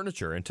Kelsey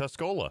Furniture in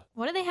Tuscola.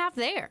 What do they have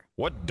there?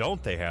 What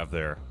don't they have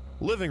there?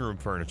 Living room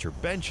furniture,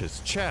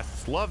 benches,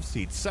 chests, love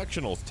seats,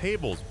 sectionals,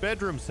 tables,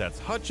 bedroom sets,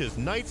 hutches,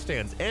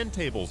 nightstands, end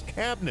tables,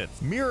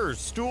 cabinets, mirrors,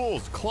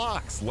 stools,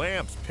 clocks,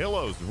 lamps,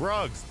 pillows,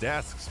 rugs,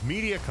 desks,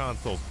 media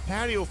consoles,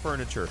 patio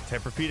furniture,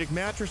 Tempur-Pedic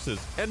mattresses,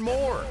 and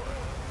more.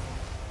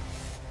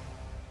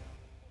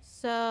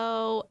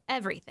 So,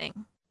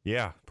 everything.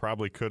 Yeah,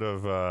 probably could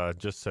have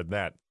just said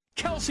that.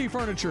 Kelsey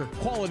Furniture,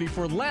 quality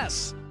for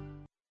less.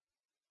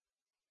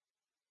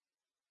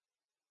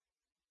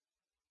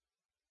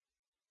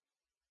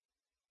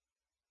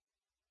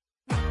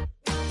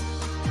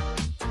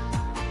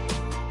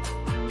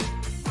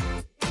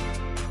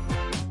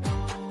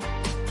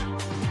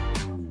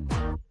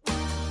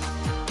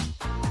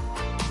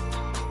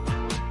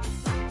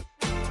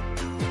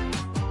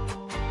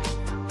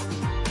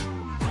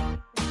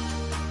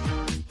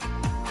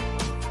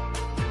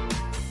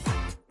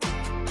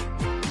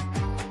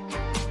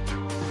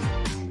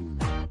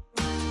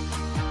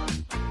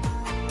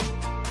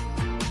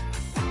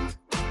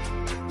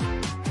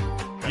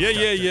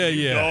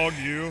 Yeah. Dog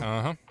you.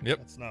 Uh-huh. Yep.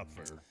 That's not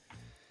fair.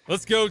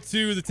 Let's go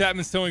to the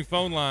Tapman's Towing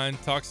phone line,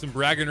 talk some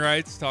Braggin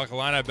Rights, talk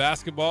Illini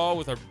basketball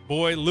with our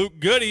boy Luke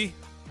Goode.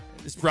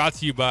 It's brought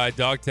to you by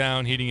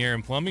Dogtown Heating, Air,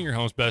 and Plumbing, your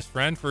home's best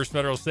friend. First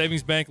Federal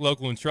Savings Bank,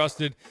 local and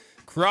trusted.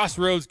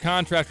 Crossroads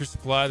Contractor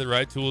Supply, the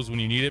right tools when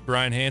you need it.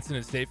 Brian Hansen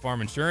at State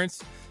Farm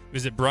Insurance.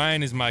 Visit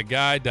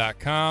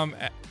brianismyguy.com.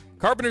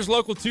 Carpenter's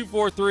Local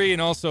 243,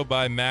 and also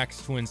by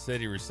Max Twin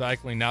City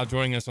Recycling. Now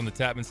joining us on the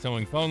Tapman's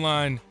Towing phone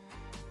line,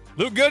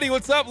 Luke Goode.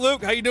 What's up,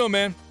 Luke? How you doing,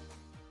 man?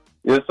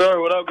 Yes, sir.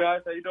 What up,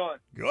 guys? How you doing?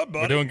 Good,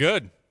 buddy. We're doing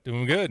good.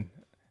 Doing good.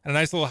 Had a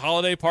nice little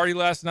holiday party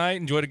last night.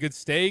 Enjoyed a good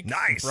steak.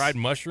 Nice. Fried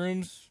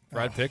mushrooms,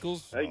 fried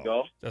pickles. There you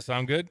go. Does that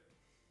sound good?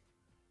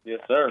 Yes,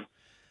 sir.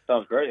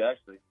 Sounds great,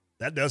 actually.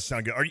 That does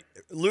sound good.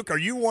 Luke, are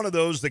you one of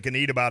those that can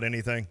eat about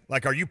anything?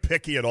 Like, are you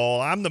picky at all?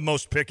 I'm the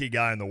most picky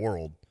guy in the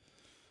world.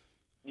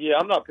 Yeah,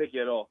 I'm not picky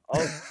at all.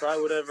 I'll try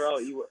whatever.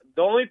 I'll eat.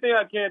 The only thing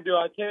I can't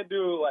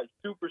do like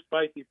super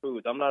spicy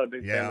foods. I'm not a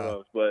big fan of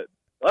those. But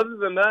other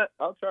than that,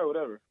 I'll try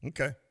whatever.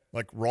 Okay.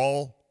 Like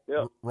raw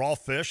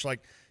fish?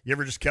 Like, you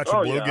ever just catch a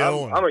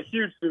bluegill? Yeah, I'm a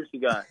huge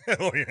sushi guy.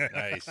 Oh, yeah.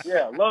 Nice.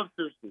 Yeah, love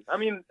sushi. I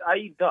mean, I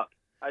eat duck.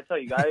 I tell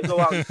you, I go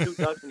out and shoot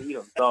ducks and eat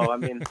them. So, I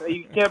mean,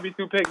 you can't be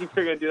too picky if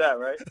you're going to do that,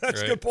 right?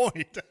 That's a good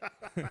point.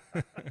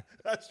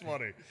 That's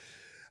funny.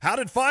 How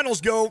did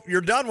finals go? You're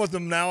done with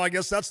them now. I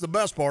guess that's the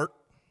best part.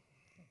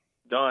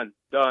 Done.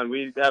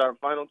 We had our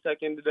final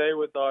check-in today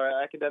with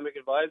our academic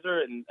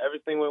advisor, and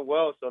everything went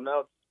well. So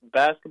now it's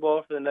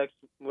basketball for the next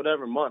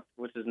month,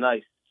 which is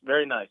nice.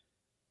 Very nice.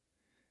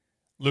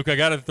 Luke, I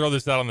got to throw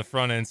this out on the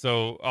front end,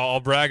 so I'll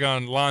brag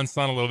on Lon's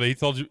son a little bit. He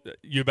told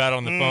you about it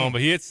on the phone,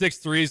 but he hit 6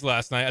 threes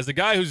last night. As a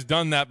guy who's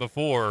done that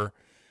before,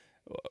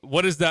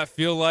 what does that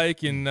feel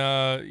like? And,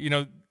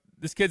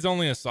 this kid's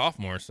only a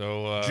sophomore,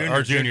 so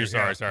junior.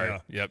 Sorry.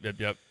 Yeah.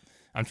 Yep.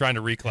 I'm trying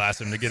to reclass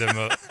him to get him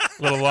a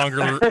little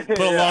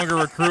longer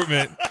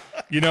recruitment.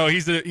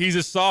 He's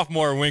a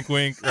sophomore, wink,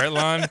 wink, right,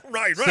 Lon?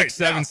 Right.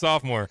 6'7"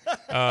 sophomore.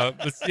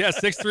 But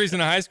 6 threes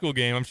in a high school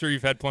game. I'm sure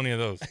you've had plenty of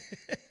those.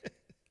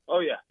 Oh,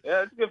 yeah.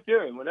 Yeah, it's a good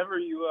feeling. Whenever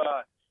you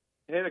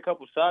hit a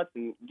couple shots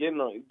and get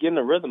in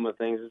the rhythm of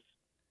things,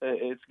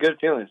 it's a good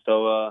feeling.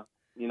 So,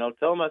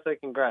 tell him I say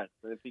congrats.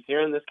 If he's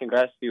hearing this,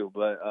 congrats to you.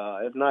 But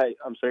if not,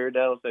 I'm sure your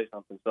dad will say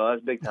something. So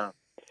that's big time.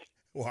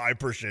 Well, I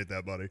appreciate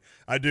that, buddy.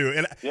 I do.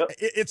 And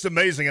it's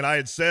amazing. And I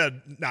had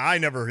said, now I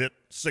never hit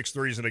 6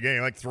 threes in a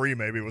game, like 3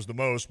 maybe was the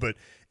most, but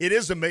it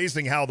is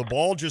amazing how the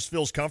ball just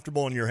feels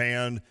comfortable in your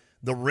hand.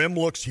 The rim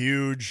looks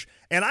huge.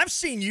 And I've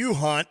seen you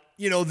hunt,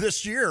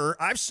 this year.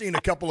 I've seen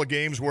a couple of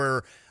games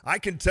where I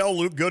can tell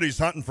Luke Goode's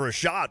hunting for a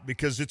shot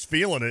because it's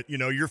feeling it.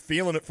 You're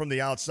feeling it from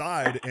the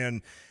outside.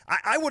 And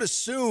I would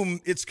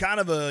assume it's kind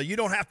of you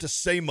don't have to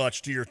say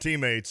much to your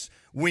teammates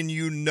when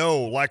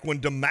like when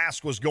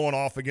Damask was going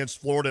off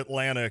against Florida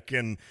Atlantic,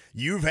 and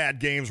you've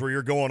had games where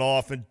you're going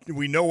off, and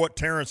we know what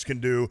Terrence can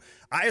do.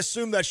 I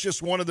assume that's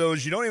just one of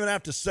those, you don't even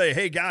have to say,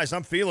 hey, guys,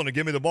 I'm feeling it,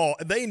 give me the ball.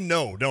 They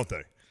know, don't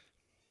they?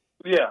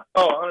 Yeah.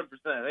 Oh,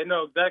 100%. They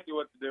know exactly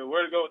what to do,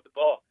 where to go with the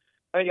ball.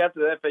 I think after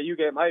the FAU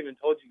game, I even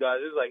told you guys,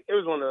 it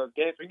was one of those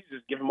games where you could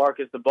just give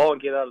Marcus the ball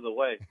and get out of the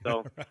way.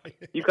 So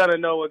You kind of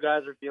know what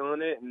guys are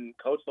feeling it, and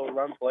coach will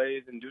run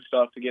plays and do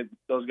stuff to get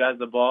those guys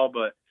the ball.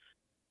 But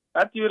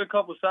after you hit a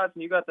couple shots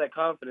and you got that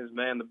confidence,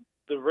 man,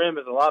 the rim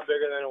is a lot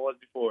bigger than it was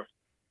before.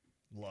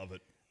 Love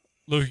it.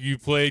 Luke, you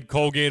played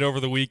Colgate over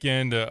the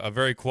weekend, a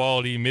very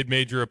quality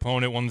mid-major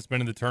opponent, one that's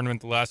been in the tournament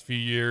the last few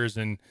years.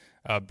 And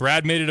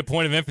Brad made it a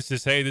point of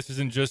emphasis, hey, this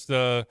isn't just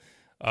a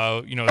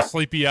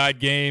sleepy-eyed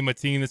game, a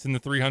team that's in the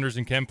 300s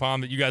in Ken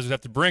Palm, that you guys would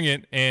have to bring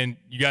it, and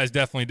you guys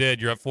definitely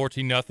did. You're up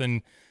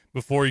 14-0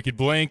 before you could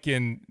blink,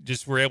 and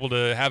just were able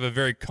to have a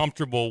very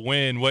comfortable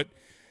win. What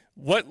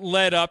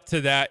led up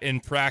to that in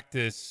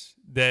practice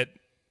that,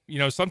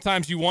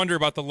 sometimes you wonder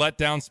about the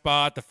letdown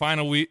spot, the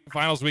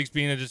finals weeks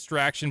being a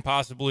distraction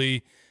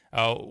possibly.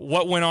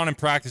 What went on in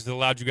practice that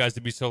allowed you guys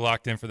to be so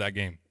locked in for that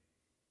game?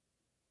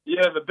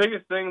 Yeah, the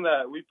biggest thing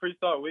that we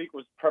pre-start week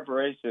was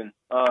preparation.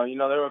 There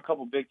were a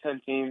couple Big Ten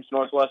teams,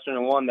 Northwestern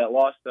and one, that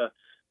lost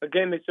a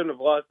game they shouldn't have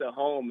lost at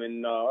home.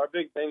 And our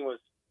big thing was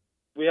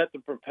we had to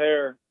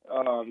prepare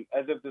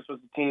as if this was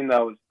a team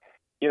that was,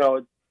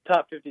 a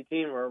top 50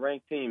 team or a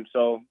ranked team.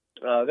 So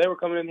they were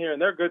coming in here,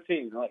 and they're a good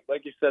team.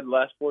 Like you said, the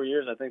last 4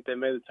 years, I think they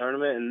made the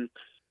tournament.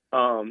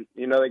 And,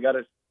 they got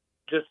us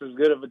just as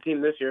good of a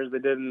team this year as they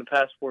did in the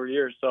past 4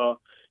 years. So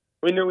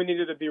we knew we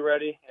needed to be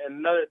ready. And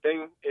another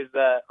thing is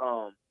that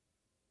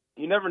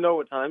you never know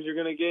what times you're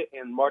going to get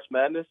in March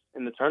Madness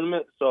in the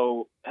tournament.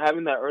 So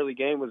having that early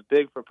game was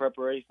big for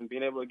preparation,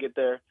 being able to get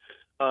there.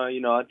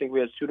 I think we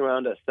had shoot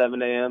around at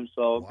 7 a.m.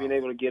 So being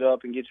able to get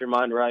up and get your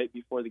mind right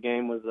before the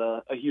game was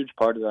a huge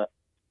part of that.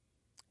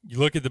 You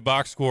look at the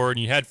box score, and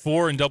you had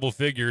 4 in double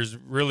figures,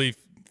 really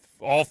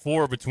all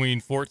 4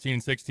 between 14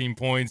 and 16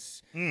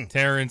 points.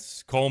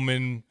 Terrence,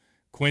 Coleman,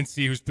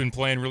 Quincy, who's been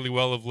playing really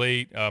well of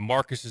late,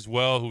 Marcus as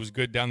well, who was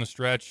good down the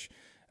stretch.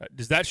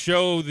 Does that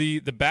show the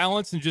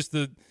balance and just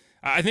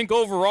I think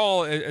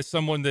overall, as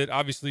someone that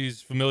obviously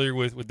is familiar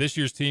with this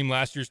year's team,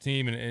 last year's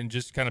team, and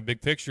just kind of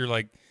big picture,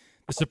 like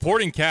the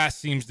supporting cast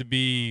seems to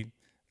be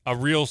a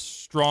real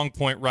strong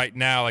point right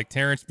now, like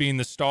Terrence being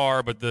the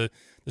star, but the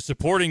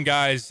supporting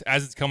guys,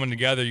 as it's coming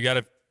together, you got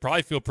to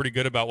probably feel pretty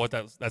good about what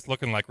that's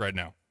looking like right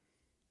now.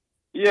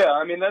 Yeah,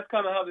 that's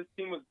kind of how this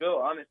team was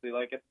built, honestly.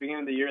 Like, at the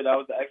beginning of the year, that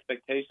was the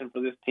expectation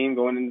for this team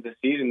going into the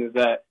season, is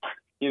that,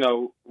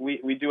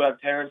 we do have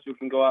Terrence who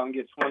can go out and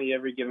get 20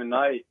 every given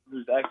night,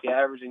 who's actually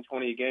averaging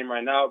 20 a game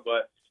right now.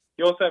 But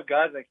you also have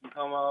guys that can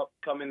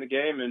come in the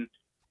game and,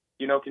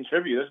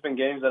 contribute. There's been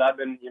games that I've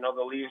been,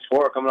 the leading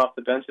scorer coming off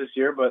the bench this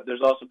year, but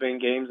there's also been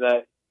games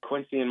that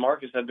Quincy and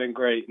Marcus have been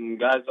great, and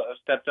guys have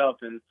stepped up,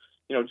 and,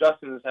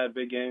 Justin has had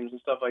big games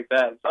and stuff like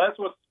that. So that's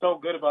what's so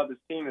good about this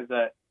team is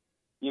that,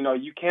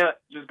 you can't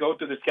just go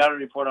through the scouting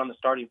report on the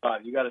starting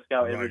 5. You got to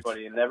scout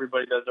everybody, and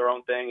everybody does their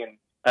own thing and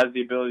has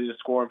the ability to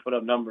score and put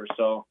up numbers.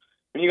 So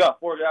when you got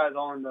 4 guys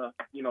all in the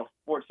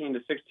 14 to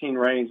 16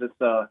 range,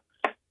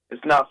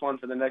 it's not fun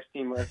for the next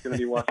team that's going to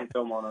be watching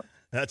film on us.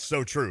 That's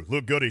so true.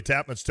 Luke Goode,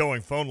 Tapman's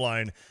Towing phone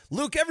line.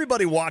 Luke,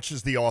 everybody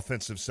watches the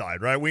offensive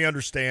side, right? We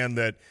understand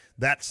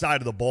that side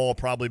of the ball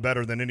probably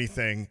better than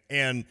anything,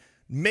 and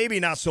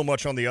maybe not so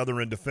much on the other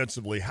end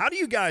defensively. How do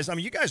you guys,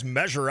 you guys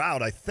measure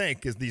out, I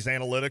think, is these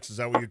analytics. Is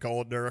that what you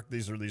call it, Derek?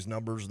 These are these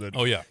numbers that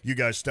you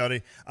guys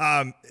study.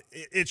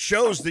 It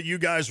shows that you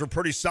guys are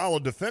pretty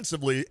solid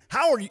defensively.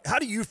 How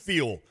do you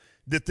feel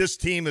that this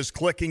team is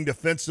clicking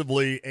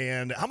defensively,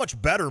 and how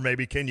much better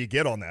maybe can you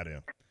get on that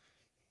end?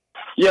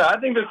 Yeah, I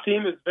think this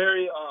team is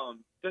very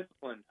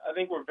disciplined. I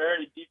think we're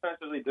very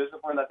defensively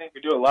disciplined. I think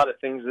we do a lot of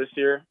things this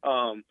year.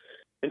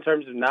 In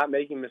terms of not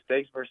making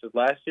mistakes versus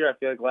last year, I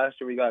feel like last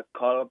year we got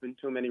caught up in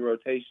too many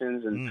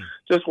rotations and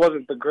just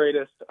wasn't the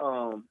greatest,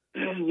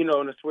 in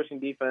a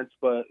switching defense.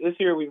 But this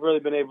year we've really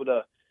been able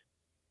to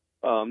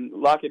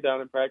lock it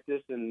down in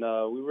practice, and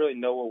we really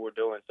know what we're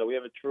doing. So we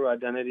have a true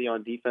identity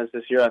on defense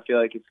this year. I feel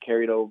like it's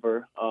carried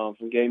over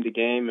from game to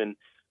game. And,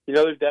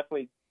 there's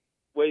definitely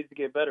ways to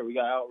get better. We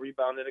got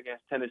out-rebounded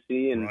against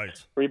Tennessee, and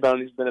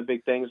rebounding has been a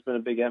big thing. It's been a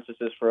big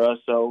emphasis for us.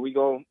 So we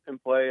go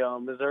and play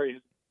Missouri,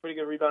 who's pretty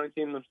good rebounding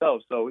team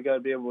themselves, so we got to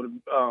be able to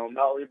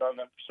out-rebound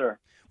them for sure.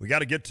 We got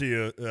to get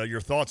to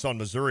your thoughts on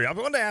Missouri. I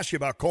wanted to ask you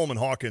about Coleman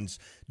Hawkins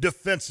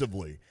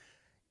defensively.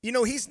 You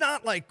know, he's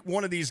not like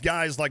one of these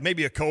guys like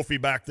maybe a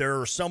Kofi back there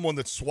or someone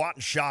that's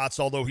swatting shots,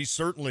 although he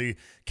certainly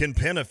can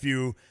pin a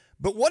few.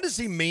 But what does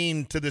he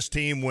mean to this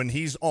team when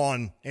he's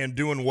on and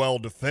doing well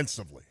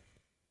defensively?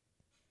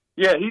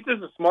 Yeah, he's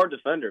just a smart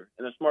defender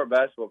and a smart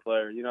basketball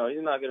player. You know,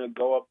 he's not going to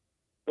go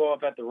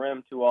up at the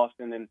rim too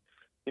often and,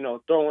 you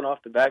know, throwing off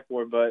the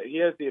backboard, but he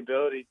has the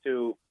ability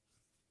to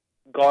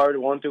guard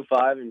 1-5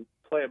 and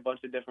play a bunch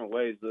of different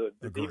ways. The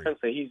defense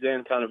that he's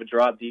in, kind of a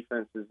drop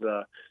defense, is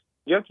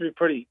you have to be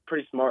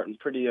pretty smart and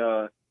pretty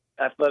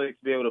athletic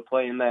to be able to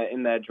play in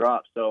that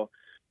drop. So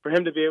for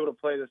him to be able to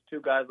play those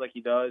two guys like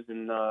he does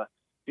and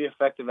be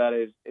effective at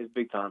it is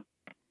big time.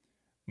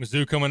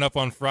 Mizzou coming up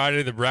on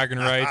Friday, the Braggin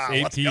Rights,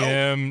 8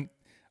 p.m.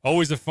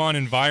 Always a fun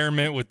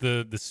environment with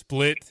the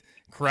split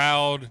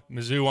crowd.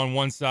 Mizzou on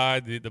one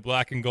side, the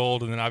black and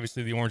gold, and then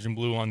obviously the orange and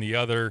blue on the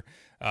other.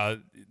 I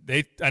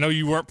know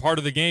you weren't part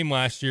of the game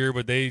last year,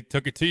 but they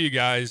took it to you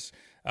guys.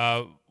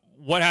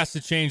 What has to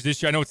change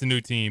this year? I know it's a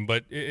new team,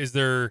 but is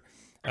there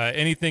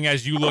anything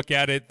as you look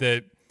at it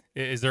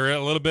is there a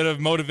little bit of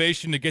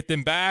motivation to get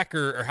them back,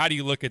 or how do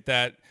you look at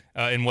that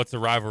in what's a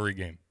rivalry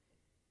game?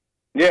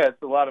 Yeah,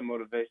 it's a lot of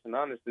motivation,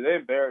 honestly. They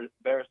embarrassed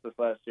us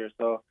last year,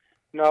 so,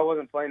 you know, I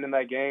wasn't playing in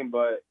that game,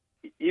 but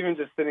even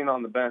just sitting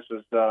on the bench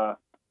was,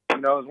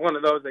 you know, it was one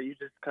of those that you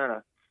just kind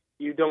of,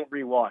 you don't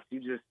rewatch. You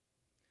just,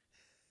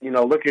 you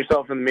know, look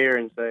yourself in the mirror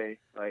and say,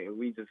 like,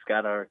 we just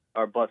got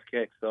our butts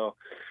kicked. So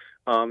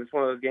it's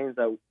one of those games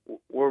that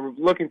we're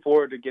looking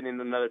forward to getting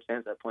another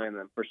chance at playing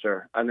them for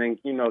sure. I think,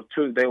 you know,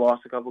 they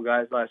lost a couple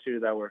guys last year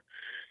that were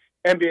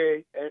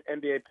NBA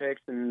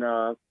picks and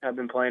have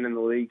been playing in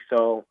the league.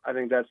 So I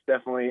think that's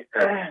definitely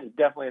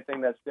a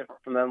thing that's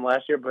different from them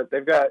last year. But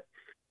they've got,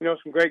 you know,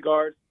 some great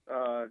guards,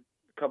 a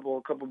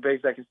couple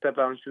bigs that can step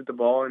out and shoot the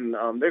ball, and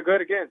they're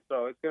good again.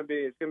 So it's gonna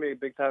be a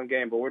big time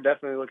game. But we're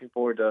definitely looking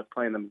forward to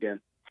playing them again.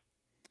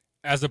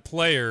 As a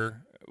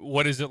player,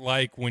 what is it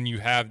like when you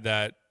have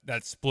that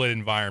split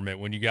environment?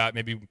 When you got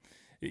maybe,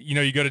 you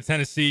know, you go to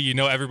Tennessee, you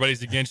know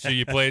everybody's against you.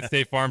 You play at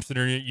State Farm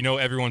Center, you know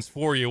everyone's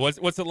for you. What's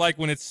it like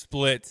when it's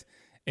split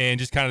and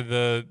just kind of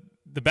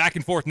the back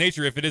and forth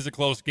nature? If it is a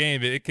close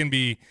game, it can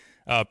be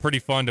pretty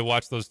fun to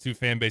watch those two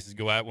fan bases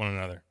go at one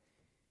another.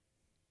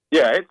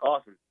 Yeah, it's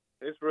awesome.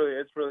 It's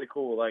really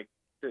cool. Like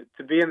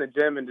to be in the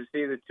gym and to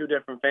see the two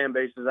different fan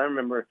bases. I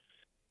remember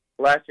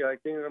last year,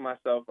 like thinking to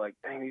myself, like,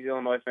 dang, these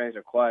Illinois fans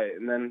are quiet.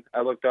 And then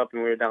I looked up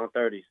and we were down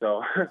 30.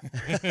 So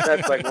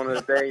that's like one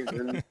of the days.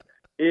 And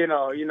you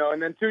know.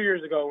 And then 2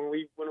 years ago when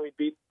we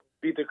beat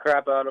the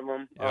crap out of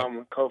them,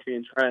 with Kofi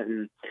and Trent,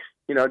 and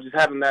you know, just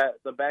having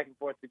the back and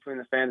forth between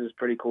the fans is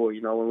pretty cool.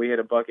 You know, when we hit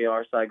a bucket,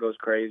 our side goes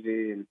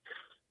crazy,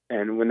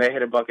 and when they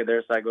hit a bucket,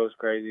 their side goes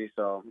crazy.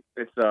 So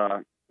it's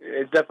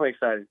definitely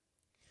exciting.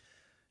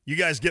 You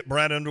guys get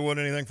Brad Underwood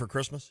anything for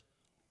Christmas?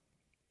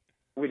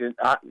 We didn't.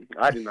 I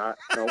did not.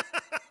 Nope.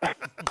 I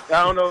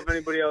don't know if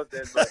anybody else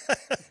did, but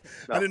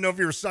no. I didn't know if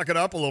you were sucking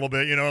up a little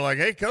bit. You know, like,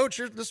 hey, coach,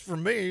 this is for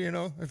me. You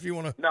know, if you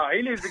want to. No,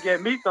 he needs to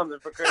get me something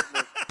for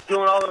Christmas.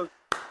 Doing all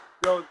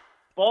those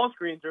ball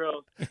screen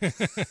drills.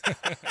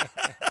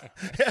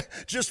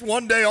 Just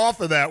one day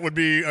off of that would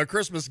be a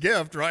Christmas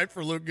gift, right,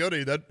 for Luke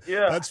Goode.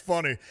 That's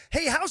funny.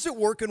 Hey, how's it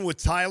working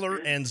with Tyler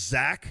and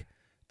Zach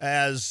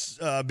as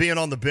being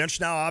on the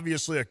bench now?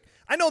 Obviously,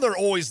 I know they're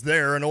always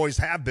there and always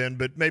have been,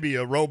 but maybe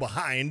a row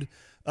behind,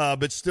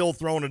 but still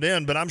throwing it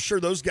in. But I'm sure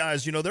those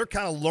guys, you know, they're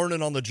kind of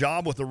learning on the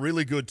job with a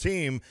really good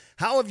team.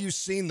 How have you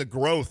seen the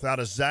growth out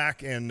of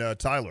Zach and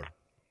Tyler?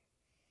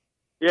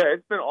 Yeah,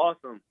 it's been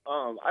awesome.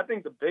 I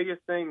think the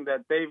biggest thing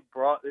that they've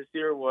brought this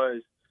year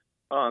was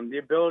the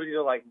ability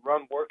to, like,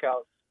 run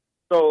workouts.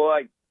 So,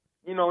 like,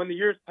 you know, in the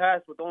years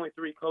past with only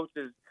 3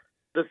 coaches,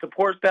 the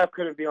support staff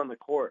couldn't be on the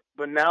court.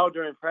 But now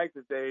during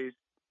practice days,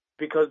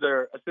 because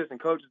they're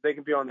assistant coaches, they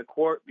can be on the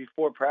court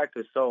before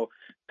practice. So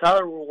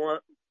Tyler will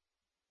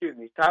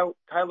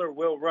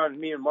run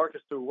me and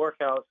Marcus through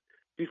workouts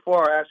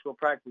before our actual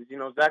practice. You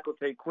know, Zach will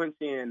take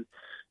Quincy and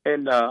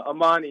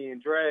Amani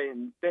and Dre,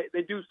 and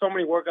they do so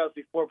many workouts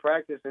before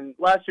practice. And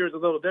last year was a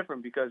little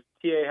different because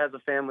TA has a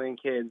family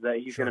and kids that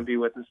he's going to be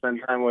with and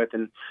spend time with,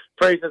 and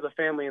Fraze has a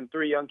family and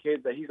 3 young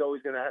kids that he's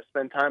always going to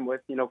spend time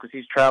with, you know, because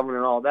he's traveling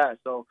and all that.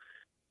 So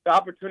the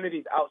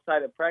opportunities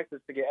outside of practice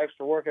to get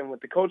extra work in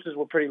with the coaches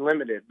were pretty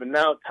limited. But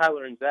now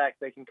Tyler and Zach,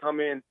 they can come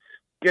in,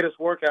 get us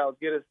workouts,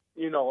 get us,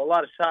 you know, a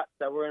lot of shots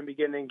that we're going to be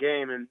getting in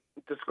game. And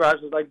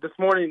describes it like this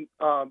morning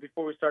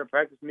before we started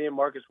practice, me and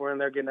Marcus were in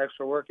there getting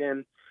extra work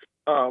in.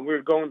 We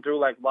were going through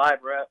like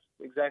live reps,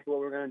 exactly what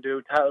we're going to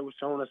do. Tyler was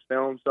showing us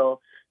film. So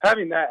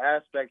having that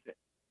aspect,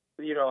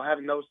 you know,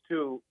 having those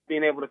two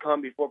being able to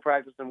come before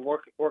practice and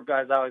work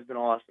guys out has been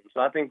awesome. So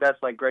I think that's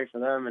like great for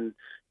them and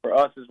for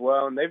us as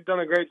well. And they've done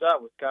a great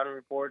job with scouting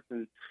reports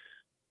and,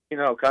 you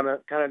know, kind of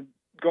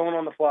going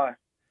on the fly.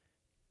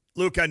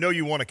 Luke, I know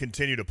you want to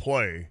continue to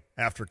play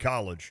after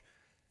college,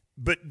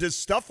 but does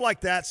stuff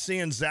like that,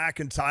 seeing Zach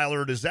and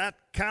Tyler, does that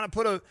kind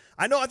of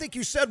I think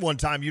you said one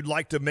time you'd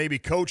like to maybe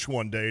coach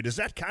one day. Does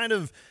that kind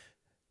of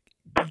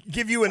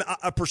give you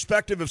a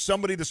perspective of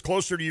somebody that's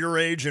closer to your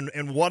age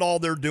and what all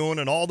they're doing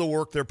and all the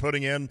work they're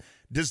putting in?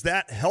 Does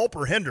that help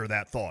or hinder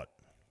that thought?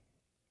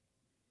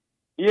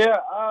 Yeah,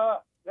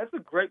 that's a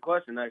great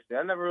question, actually.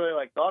 I never really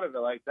thought of it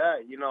like that.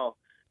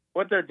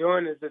 What they're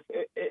doing is just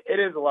it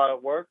is a lot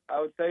of work, I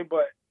would say,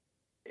 but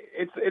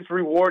it's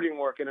rewarding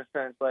work in a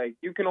sense. Like,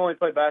 you can only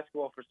play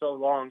basketball for so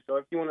long, so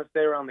if you want to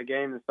stay around the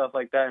game and stuff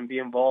like that and be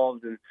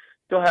involved and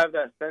still have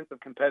that sense of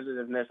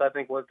competitiveness, I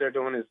think what they're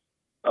doing is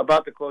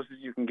about the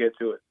closest you can get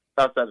to it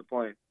outside of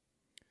playing.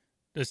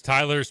 Does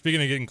Tyler,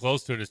 speaking of getting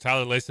close to it, does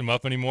Tyler lace him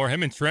up anymore?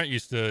 Him and Trent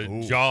used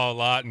to jaw a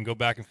lot and go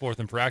back and forth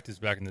in practice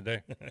back in the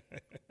day.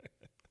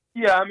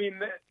 Yeah, I mean,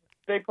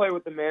 they play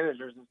with the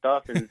managers and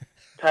stuff, and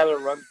Tyler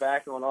runs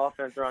back on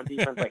offense or on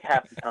defense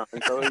half the time.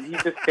 So he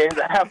just stands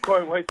at half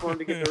court and waits for him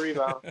to get the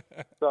rebound.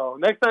 So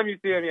next time you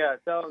see him,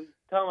 tell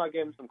him I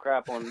gave him some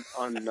crap on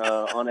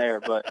air.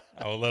 But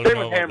same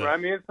with Hammer. I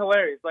mean, it's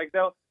hilarious.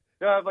 They'll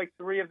have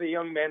 3 of the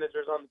young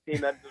managers on the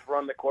team that just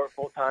run the court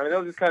full time, and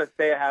they'll just kind of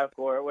stay at half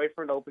court, wait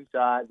for an open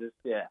shot.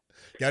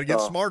 Got to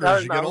get smarter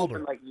as you get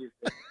older.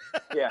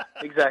 Yeah,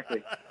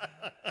 exactly.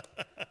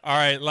 All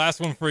right,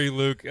 last one for you,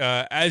 Luke.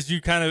 As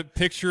you kind of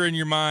picture in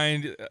your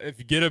mind, if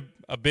you get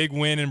a big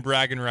win in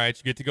Braggin Rights,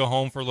 you get to go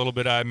home for a little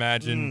bit, I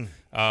imagine.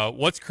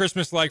 What's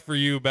Christmas like for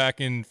you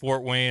back in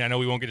Fort Wayne? I know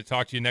we won't get to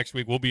talk to you next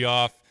week. We'll be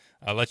off.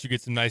 Let you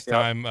get some nice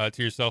time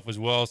to yourself as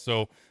well.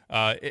 So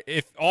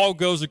if all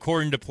goes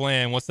according to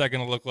plan, what's that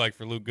going to look like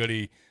for Luke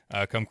Goode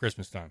come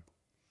Christmas time?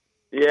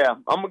 Yeah,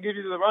 I'm going to give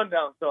you the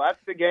rundown. So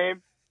after the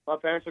game, my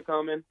parents are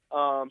coming, so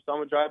I'm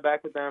going to drive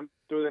back with them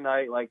through the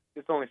night.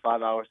 It's only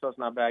 5 hours, so it's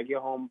not bad. Get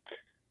home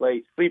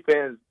late, sleep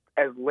in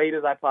as late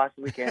as I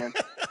possibly can.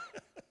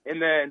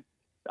 And then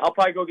I'll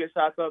probably go get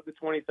shots up the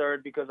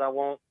 23rd because I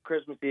won't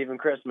Christmas Eve and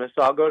Christmas.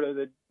 So I'll go to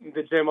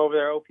the gym over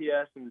there,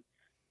 OPS, and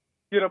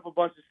get up a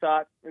bunch of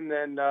shots. And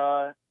then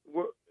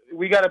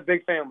we got a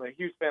big family, a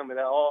huge family.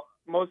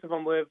 Most of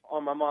them live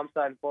on my mom's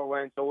side in Fort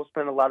Wayne, so we'll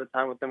spend a lot of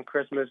time with them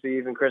Christmas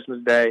Eve and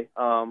Christmas Day.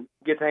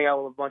 Get to hang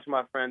out with a bunch of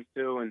my friends,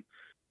 too, and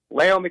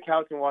lay on the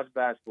couch and watch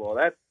basketball.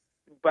 That's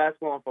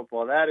basketball and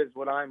football. That is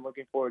what I'm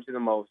looking forward to the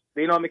most.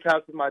 Being on the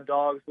couch with my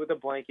dogs, with a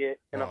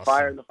blanket and a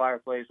fire in the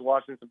fireplace,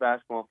 watching some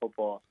basketball and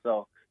football.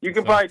 So you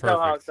can probably tell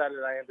how excited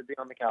I am to be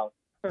on the couch.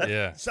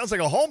 Yeah. Sounds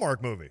like a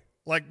Hallmark movie.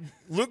 Like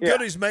Luke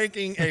Goode's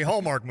making a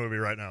Hallmark movie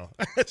right now,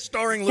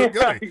 starring Luke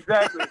Goode.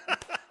 Exactly.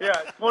 Yeah,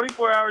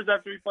 24 hours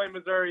after we play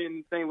Missouri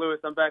in St. Louis,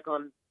 I'm back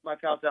on my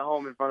couch at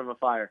home in front of a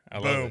fire. I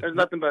love it. There's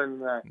nothing better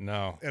than that.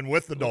 No. And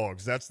with the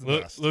dogs, that's the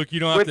best. Luke,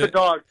 you don't have with to. With the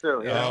dogs,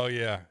 too. Yeah. Oh,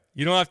 yeah.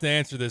 You don't have to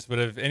answer this, but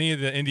if any of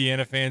the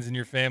Indiana fans in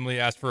your family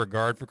ask for a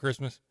guard for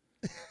Christmas?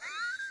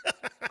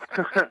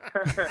 Yeah,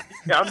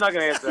 I'm not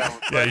going to answer that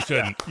one. Yeah, you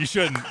shouldn't. You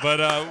shouldn't.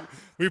 But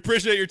we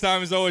appreciate your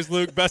time as always,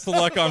 Luke. Best of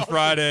luck on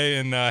Friday,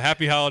 and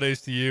happy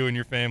holidays to you and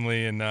your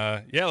family. And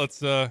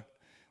let's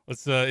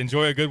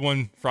enjoy a good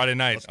one Friday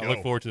night. I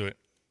look forward to it.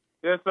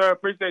 Yes, sir.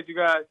 Appreciate you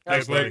guys.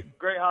 Thanks, Have a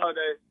great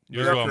holidays.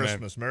 You as well,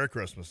 Christmas. man. Merry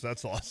Christmas.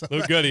 That's awesome.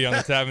 Luke Goode on the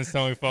Tavins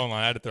Towing phone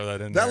line. I had to throw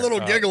that in there. That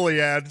little giggle he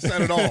had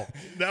said it all.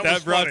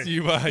 That brought funny. to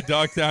you by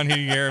Dogtown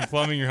Heating, Air, and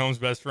Plumbing, your home's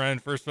best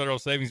friend. First Federal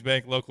Savings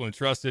Bank, local and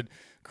trusted.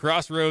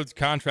 Crossroads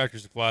Contractor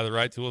Supply, the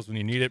right tools when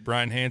you need it.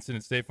 Brian Hansen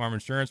at State Farm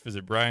Insurance.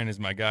 Visit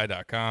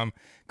brianismyguy.com.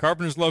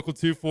 Carpenters Local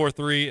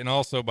 243, and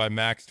also by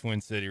Max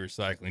Twin City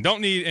Recycling. Don't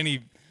need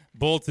any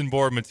bulletin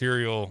board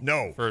material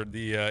for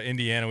the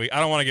Indiana week. I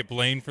don't want to get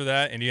blamed for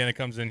that. Indiana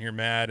comes in here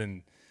mad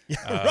and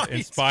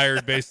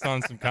inspired based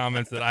on some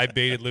comments that I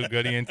baited Luke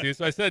Goode into.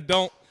 So I said,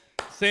 don't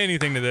say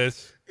anything to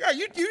this. Yeah,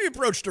 you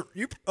approached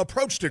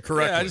it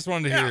correctly. Yeah, I just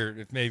wanted to hear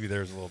if maybe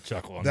there's a little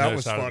chuckle on that the other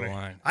was side funny. of the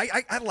line.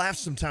 I laugh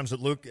sometimes at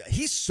Luke.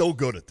 He's so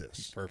good at this.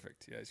 He's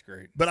perfect. Yeah, he's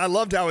great. But I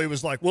loved how he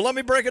was like, well, let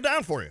me break it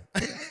down for you.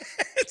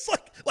 It's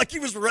like he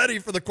was ready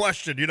for the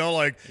question,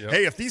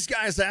 hey, if these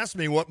guys ask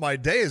me what my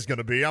day is going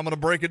to be, I'm going to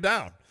break it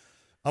down.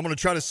 I'm going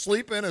to try to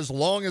sleep in as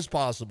long as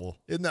possible.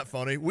 Isn't that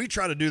funny? We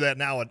try to do that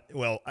now.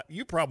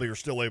 You probably are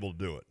still able to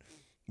do it.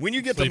 When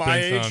you get to my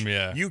age,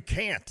 you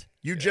can't.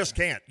 You just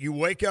can't. You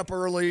wake up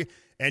early,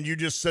 and you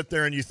just sit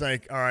there and you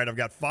think, all right, I've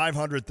got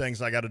 500 things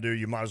I got to do.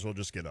 You might as well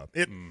just get up.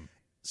 It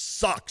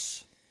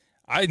sucks.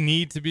 I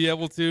need to be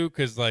able to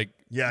because, you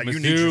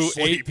need your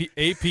sleep.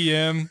 8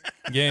 p.m.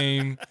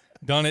 game,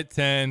 done at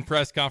 10,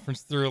 press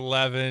conference through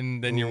 11,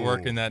 then you're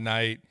working that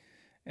night,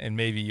 and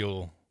maybe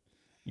you'll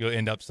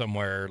end up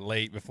somewhere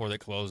late before that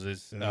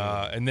closes.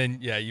 And then,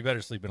 you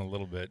better sleep in a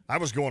little bit. I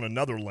was going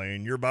another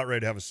lane. You're about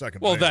ready to have a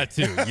second Well, baby. that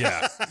too,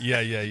 yeah.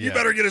 Yeah. You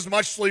better get as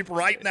much sleep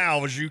right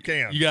now as you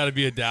can. You got to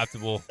be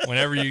adaptable.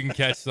 Whenever you can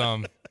catch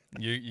some,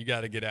 you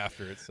got to get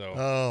after it.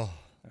 So,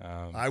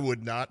 I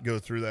would not go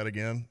through that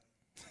again.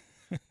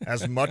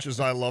 As much as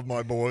I love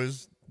my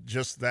boys,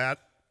 just that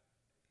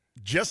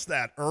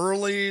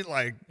early,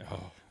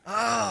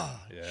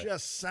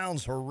 just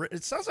sounds horrific.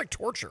 It sounds like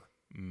torture.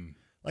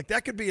 Like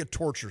that could be a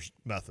torture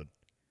method.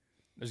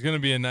 There's going to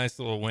be a nice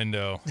little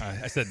window.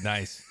 I said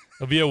nice.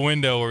 There'll be a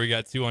window where we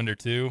got 2 under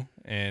 2,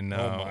 and oh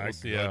my we'll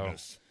see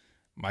goodness.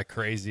 my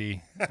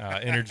crazy,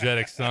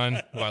 energetic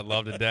son, who I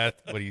love to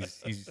death, but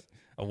he's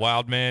a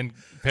wild man,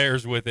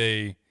 pairs with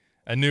a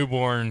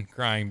newborn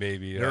crying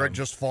baby. Derek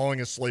just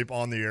falling asleep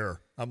on the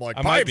air. I'm like,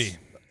 I might be.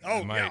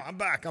 Oh, yeah, I'm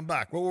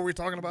back. What were we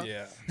talking about?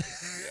 Yeah.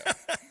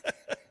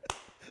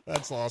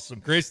 That's awesome.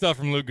 Great stuff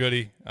from Luke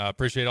Goode.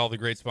 Appreciate all the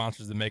great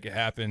sponsors that make it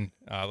happen.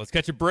 Let's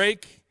catch a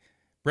break.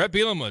 Bret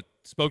Bielema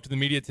spoke to the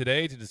media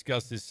today to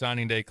discuss his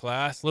signing day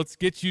class. Let's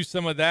get you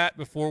some of that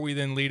before we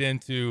then lead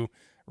into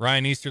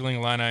Ryan Easterling,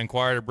 Illini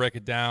Inquirer, to break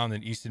it down,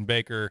 and Easton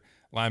Baker,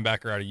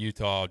 linebacker out of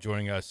Utah,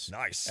 joining us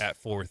at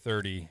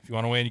 4:30. If you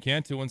want to weigh in, you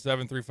can,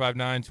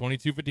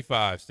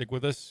 217-359-2255. Stick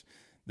with us.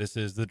 This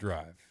is The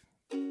Drive.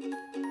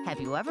 Have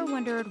you ever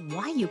wondered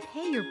why you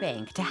pay your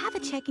bank to have a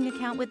checking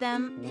account with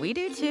them? We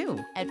do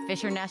too. At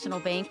Fisher National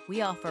Bank,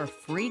 we offer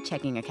free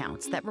checking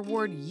accounts that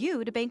reward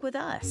you to bank with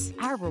us.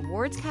 Our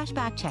Rewards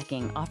Cashback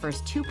Checking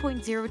offers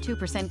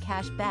 2.02%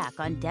 cash back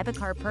on debit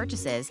card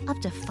purchases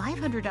up to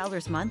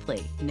 $500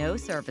 monthly. No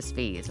service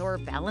fees or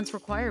balance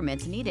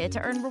requirements needed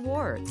to earn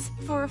rewards.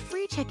 For a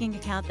free checking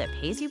account that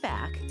pays you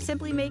back,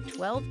 simply make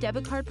 12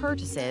 debit card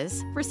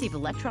purchases, receive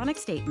electronic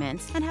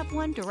statements, and have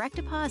one direct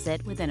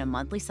deposit within a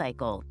monthly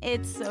cycle.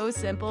 It's so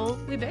simple.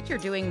 We bet you're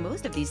doing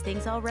most of these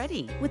things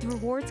already. With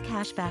Rewards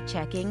Cashback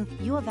Checking,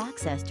 you have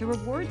access to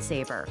Reward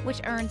Saver,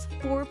 which earns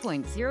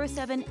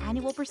 4.07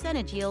 annual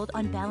percentage yield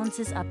on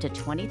balances up to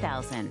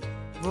 $20,000.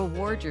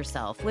 Reward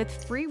yourself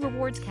with free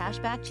Rewards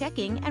Cashback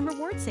Checking and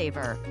Reward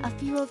Saver, a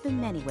few of the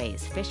many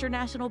ways Fisher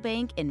National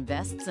Bank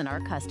invests in our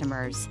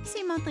customers.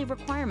 See monthly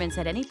requirements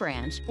at any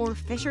branch or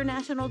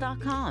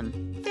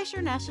fishernational.com.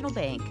 Fisher National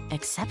Bank.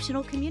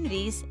 Exceptional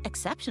communities,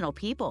 exceptional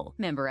people.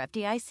 Member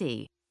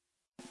FDIC.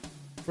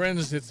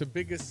 Friends, it's the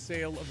biggest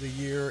sale of the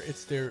year.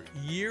 It's their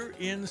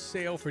year-end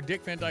sale for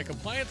Dick Van Dyke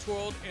Appliance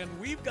World, and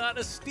we've got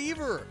a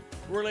Stever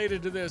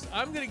related to this.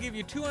 I'm going to give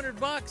you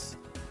 $200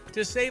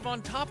 to save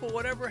on top of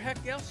whatever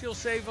heck else you'll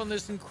save on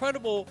this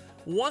incredible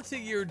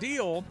once-a-year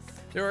deal.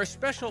 There are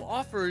special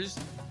offers,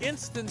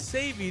 instant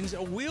savings,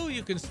 a wheel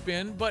you can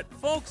spin, but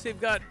folks,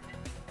 they've got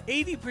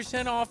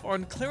 80% off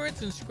on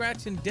clearance and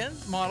scratch and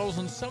dent models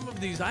on some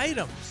of these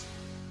items.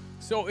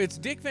 So it's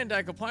Dick Van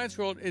Dyke Appliance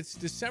World. It's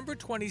December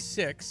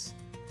 26th.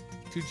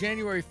 To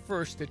January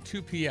 1st at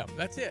 2 p.m.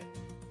 That's it.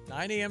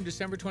 9 a.m.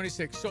 December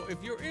 26th. So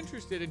if you're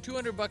interested in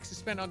 $200 to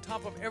spend on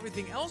top of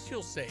everything else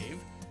you'll save,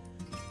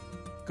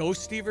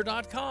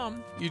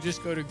 GoStever.com. You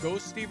just go to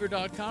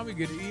GoStever.com. You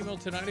get an email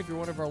tonight if you're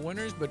one of our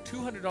winners, but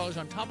 $200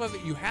 on top of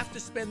it. You have to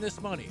spend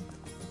this money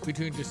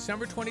between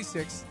December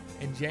 26th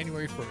and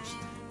January 1st.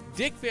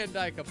 Dick Van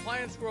Dyke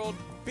Appliance World,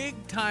 big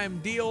time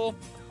deal.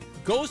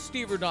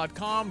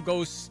 GoStever.com.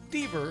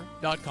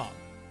 GoStever.com.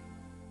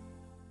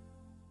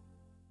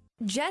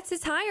 Jets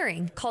is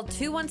hiring. Call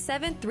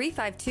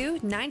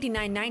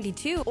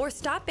 217-352-9992 or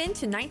stop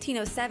into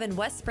 1907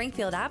 West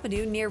Springfield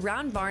Avenue near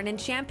Round Barn in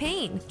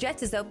Champaign.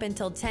 Jets is open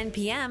till 10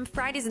 p.m.,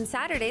 Fridays and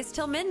Saturdays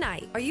till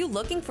midnight. Are you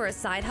looking for a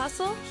side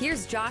hustle?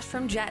 Here's Josh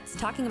from Jets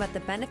talking about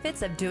the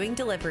benefits of doing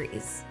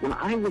deliveries. When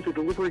I was a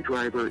delivery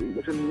driver, it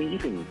was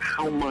amazing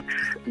how much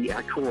the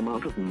actual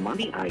amount of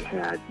money I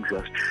had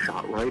just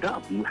shot right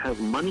up. You have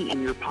money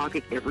in your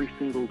pocket every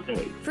single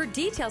day. For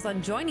details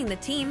on joining the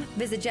team,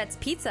 visit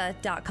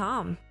jetspizza.com.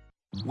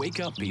 Wake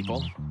up,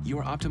 people. You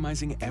are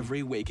optimizing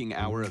every waking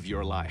hour of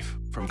your life.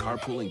 From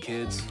carpooling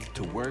kids,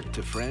 to work,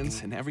 to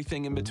friends, and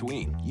everything in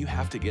between. You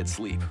have to get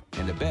sleep,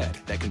 and a bed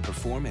that can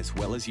perform as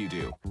well as you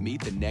do.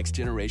 Meet the next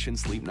generation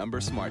Sleep Number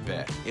Smart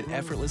Bed. It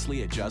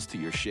effortlessly adjusts to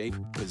your shape,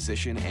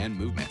 position, and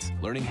movements,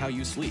 learning how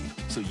you sleep,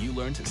 so you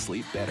learn to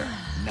sleep better,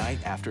 night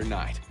after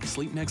night.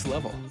 Sleep next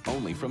level,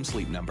 only from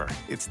Sleep Number.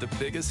 It's the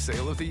biggest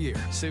sale of the year.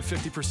 Save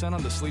 50%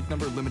 on the Sleep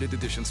Number Limited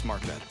Edition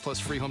Smart Bed, plus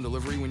free home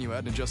delivery when you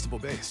add an adjustable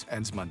base.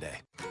 Ends Monday.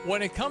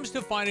 When it comes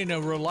to finding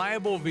a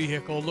reliable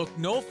vehicle, look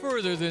no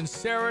further than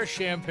Sarah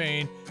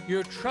Champagne,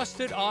 your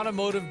trusted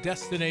automotive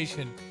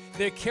destination.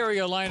 They carry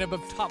a lineup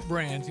of top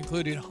brands,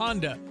 including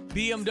Honda,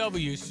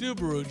 BMW,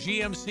 Subaru,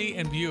 GMC,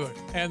 and Buick.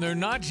 And they're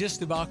not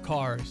just about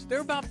cars,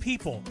 they're about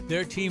people.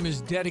 Their team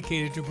is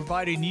dedicated to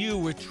providing you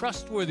with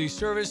trustworthy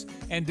service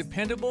and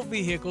dependable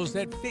vehicles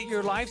that fit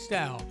your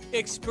lifestyle.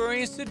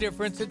 Experience the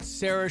difference at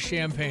Sarah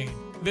Champagne.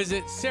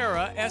 Visit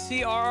Sarah,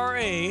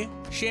 S-E-R-R-A,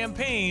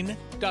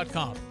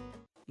 champagne.com.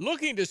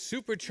 Looking to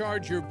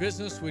supercharge your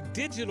business with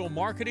digital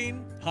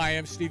marketing? Hi,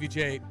 I'm Stevie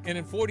J, and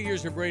in 40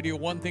 years of radio,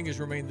 one thing has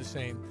remained the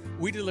same.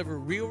 We deliver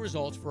real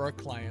results for our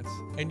clients,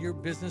 and your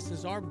business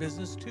is our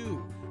business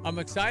too. I'm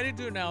excited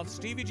to announce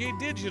Stevie J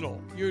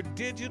Digital, your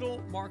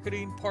digital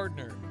marketing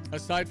partner.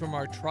 Aside from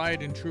our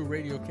tried and true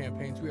radio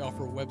campaigns, we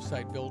offer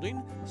website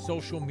building,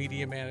 social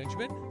media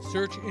management,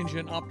 search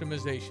engine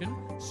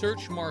optimization,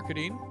 search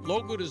marketing,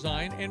 logo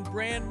design, and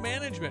brand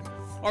management.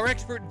 Our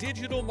expert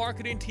digital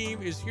marketing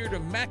team is here to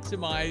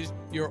maximize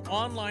your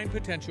online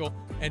potential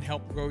and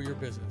help grow your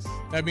business.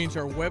 That means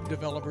our web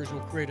developers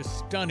will create a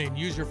stunning,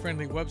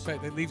 user-friendly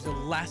website that leaves a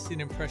lasting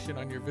impression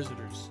on your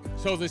visitors.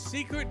 So the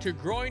secret to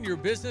growing your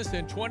business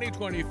in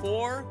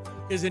 2024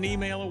 is an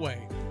email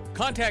away.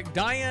 Contact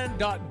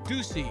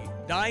Diane.Ducey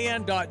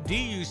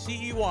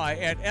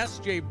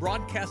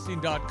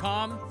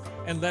diane.ducey@sjbroadcasting.com,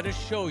 and let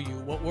us show you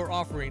what we're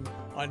offering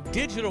on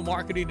digital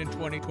marketing in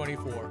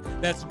 2024.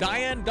 That's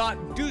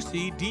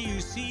diane.ducey,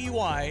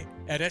 D-U-C-E-Y,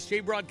 at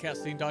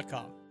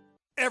sjbroadcasting.com.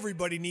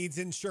 Everybody needs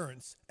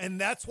insurance, and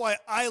that's why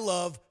I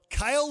love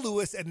Kyle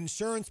Lewis at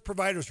Insurance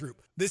Providers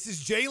Group. This is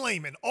Jay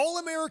Lehman,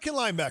 All-American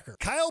linebacker.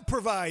 Kyle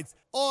provides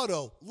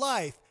auto,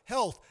 life,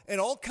 health,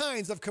 and all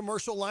kinds of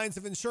commercial lines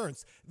of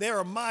insurance. They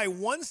are my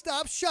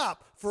one-stop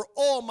shop for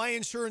all my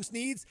insurance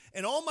needs,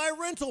 and all my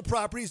rental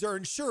properties are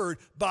insured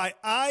by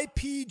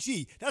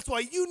IPG. That's why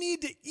you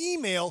need to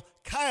email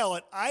Kyle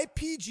at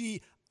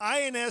IPGINS.com.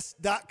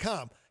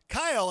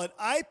 Kyle at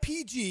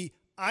IPGINS.com.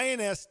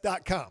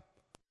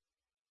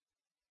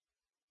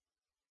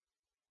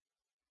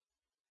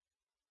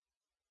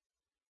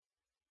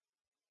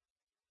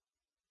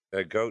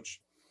 Head coach,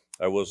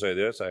 I will say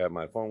this: I have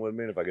my phone with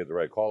me, and if I get the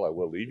right call, I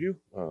will leave you,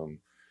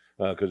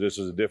 because this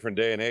is a different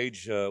day and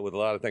age with a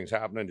lot of things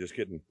happening. Just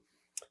getting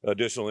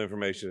additional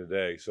information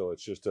today, so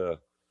it's just a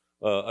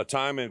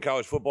time in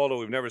college football that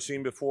we've never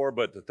seen before.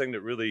 But the thing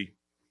that really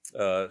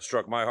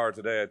struck my heart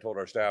today, I told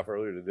our staff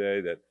earlier today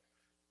that,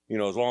 you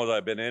know, as long as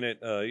I've been in it,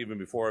 even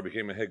before I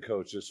became a head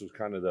coach, this was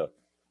kind of the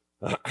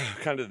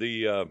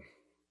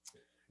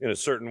in a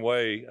certain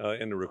way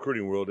in the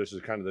recruiting world, this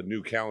is kind of the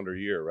new calendar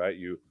year, right?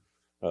 You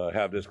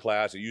have this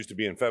class. It used to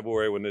be in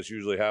February when this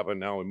usually happened.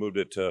 Now we moved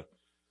it to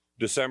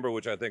December,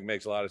 which I think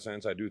makes a lot of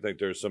sense. I do think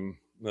there's some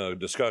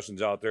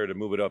discussions out there to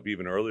move it up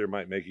even earlier.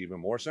 Might make even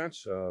more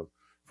sense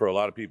for a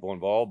lot of people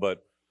involved.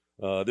 But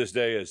this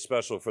day is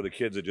special for the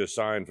kids that just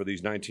signed, for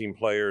these 19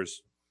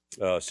 players,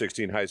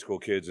 16 high school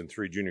kids and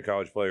 3 junior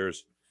college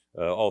players.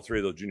 All 3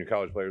 of those junior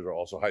college players are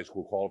also high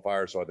school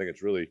qualifiers. So I think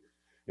it's really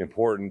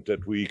important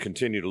that we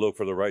continue to look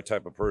for the right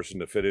type of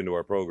person to fit into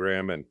our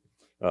program, and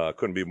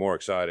couldn't be more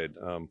excited.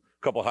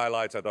 Couple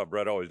highlights. I thought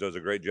Bret always does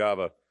a great job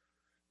of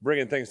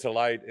bringing things to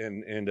light,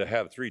 and to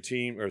have 3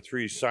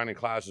 signing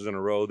classes in a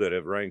row that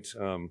have ranked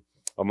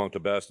among the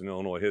best in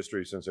Illinois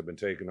history since I've been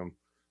taking them.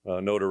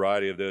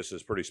 Notoriety of this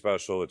is pretty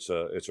special. It's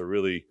a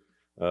really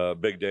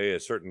big day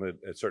at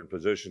certain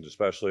positions,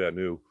 especially. I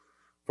knew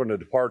from the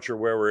departure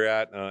where we're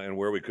at and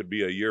where we could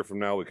be a year from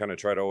now. We kind of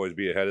try to always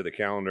be ahead of the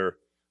calendar.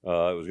 It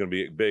was going to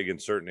be big in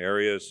certain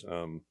areas.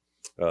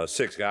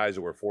 6 guys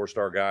that were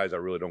 4-star guys. I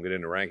really don't get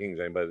into rankings.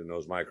 Anybody that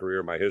knows my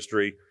career, my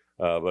history,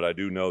 but I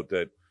do note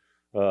that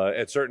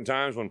at certain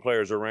times when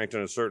players are ranked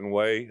in a certain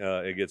way,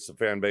 it gets the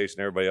fan base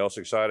and everybody else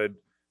excited.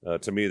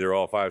 To me, they're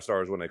all 5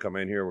 stars when they come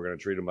in here. We're going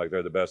to treat them like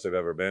they're the best they've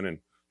ever been and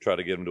try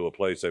to get them to a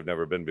place they've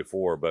never been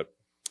before. But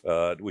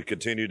we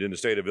continued in the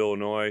state of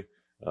Illinois,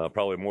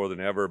 probably more than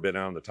ever, been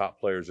on the top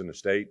players in the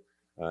state.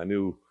 I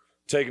knew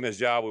taking this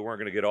job, we weren't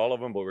going to get all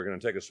of them, but we're going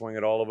to take a swing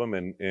at all of them,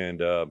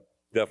 and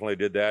definitely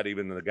did that.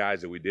 Even the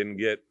guys that we didn't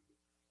get,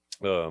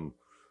 some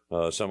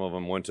of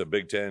them went to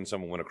Big Ten,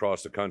 some went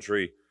across the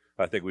country.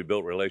 I think we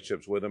built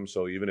relationships with them.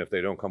 So even if they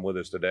don't come with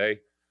us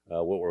today,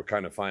 what we're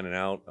kind of finding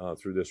out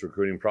through this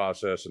recruiting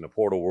process in the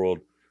portal world,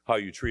 how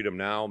you treat them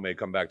now may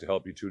come back to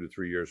help you 2 to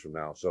 3 years from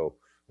now. So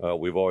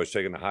we've always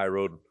taken the high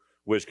road,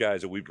 wish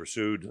guys that we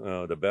pursued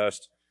the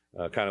best.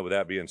 Kind of with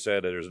that being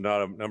said, there's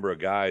not a number of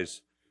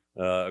guys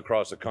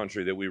across the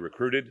country that we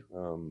recruited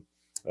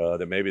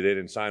that maybe they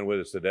didn't sign with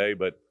us today,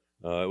 but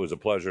it was a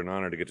pleasure and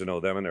honor to get to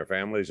know them and their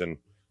families, and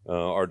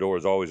our door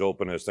is always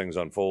open as things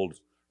unfold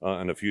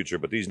in the future.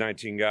 But these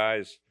 19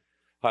 guys,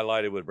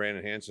 highlighted with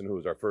Brandon Hanson, who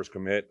was our first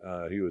commit.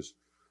 He was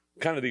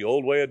kind of the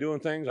old way of doing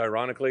things.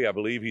 Ironically, I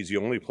believe he's the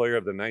only player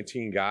of the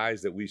 19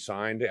 guys that we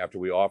signed after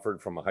we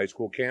offered from a high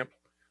school camp.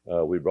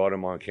 We brought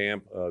him on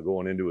camp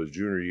going into his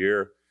junior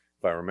year.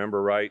 If I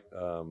remember right,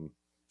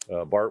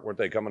 Bart, weren't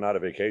they coming out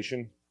of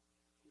vacation?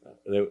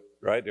 They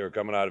were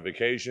coming out of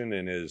vacation,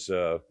 and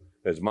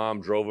his mom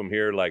drove him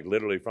here, like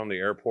literally from the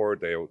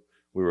airport.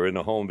 We were in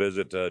a home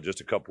visit just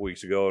a couple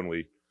weeks ago, and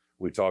we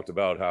talked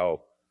about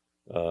how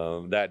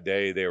that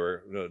day they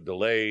were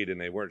delayed,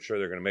 and they weren't sure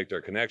they're going to make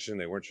their connection.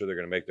 They weren't sure they're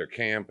going to make their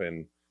camp,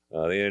 and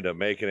they ended up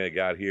making it.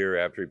 Got here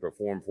after he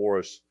performed for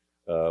us.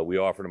 We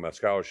offered him a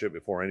scholarship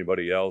before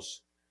anybody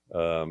else.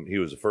 He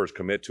was the first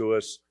commit to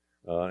us,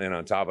 and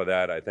on top of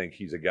that, I think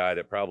he's a guy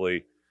that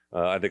probably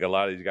I think a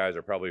lot of these guys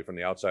are probably from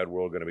the outside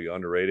world going to be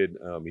underrated.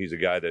 He's a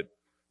guy that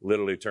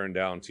literally turned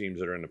down teams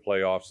that are in the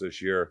playoffs this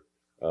year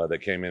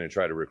that came in and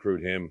tried to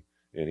recruit him,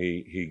 and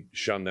he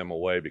shunned them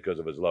away because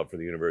of his love for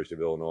the University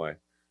of Illinois.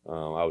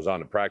 I was on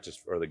the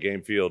practice or the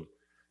game field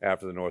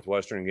after the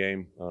Northwestern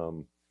game,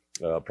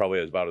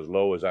 probably about as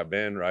low as I've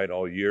been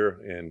all year,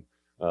 and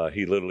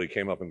he literally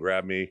came up and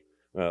grabbed me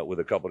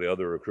with a couple of the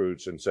other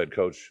recruits and said,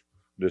 "Coach,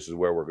 this is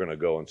where we're going to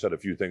go," and said a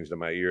few things to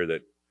my ear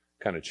that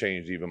kind of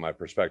changed even my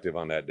perspective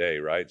on that day,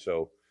 right?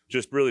 So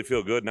just really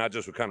feel good, not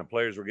just what kind of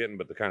players we're getting,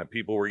 but the kind of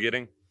people we're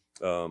getting.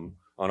 On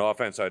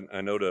offense,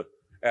 I know to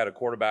add a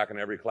quarterback in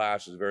every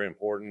class is very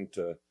important.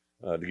 To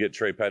get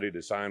Trey Petty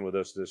to sign with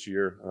us this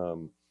year.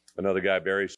 Another guy, Barry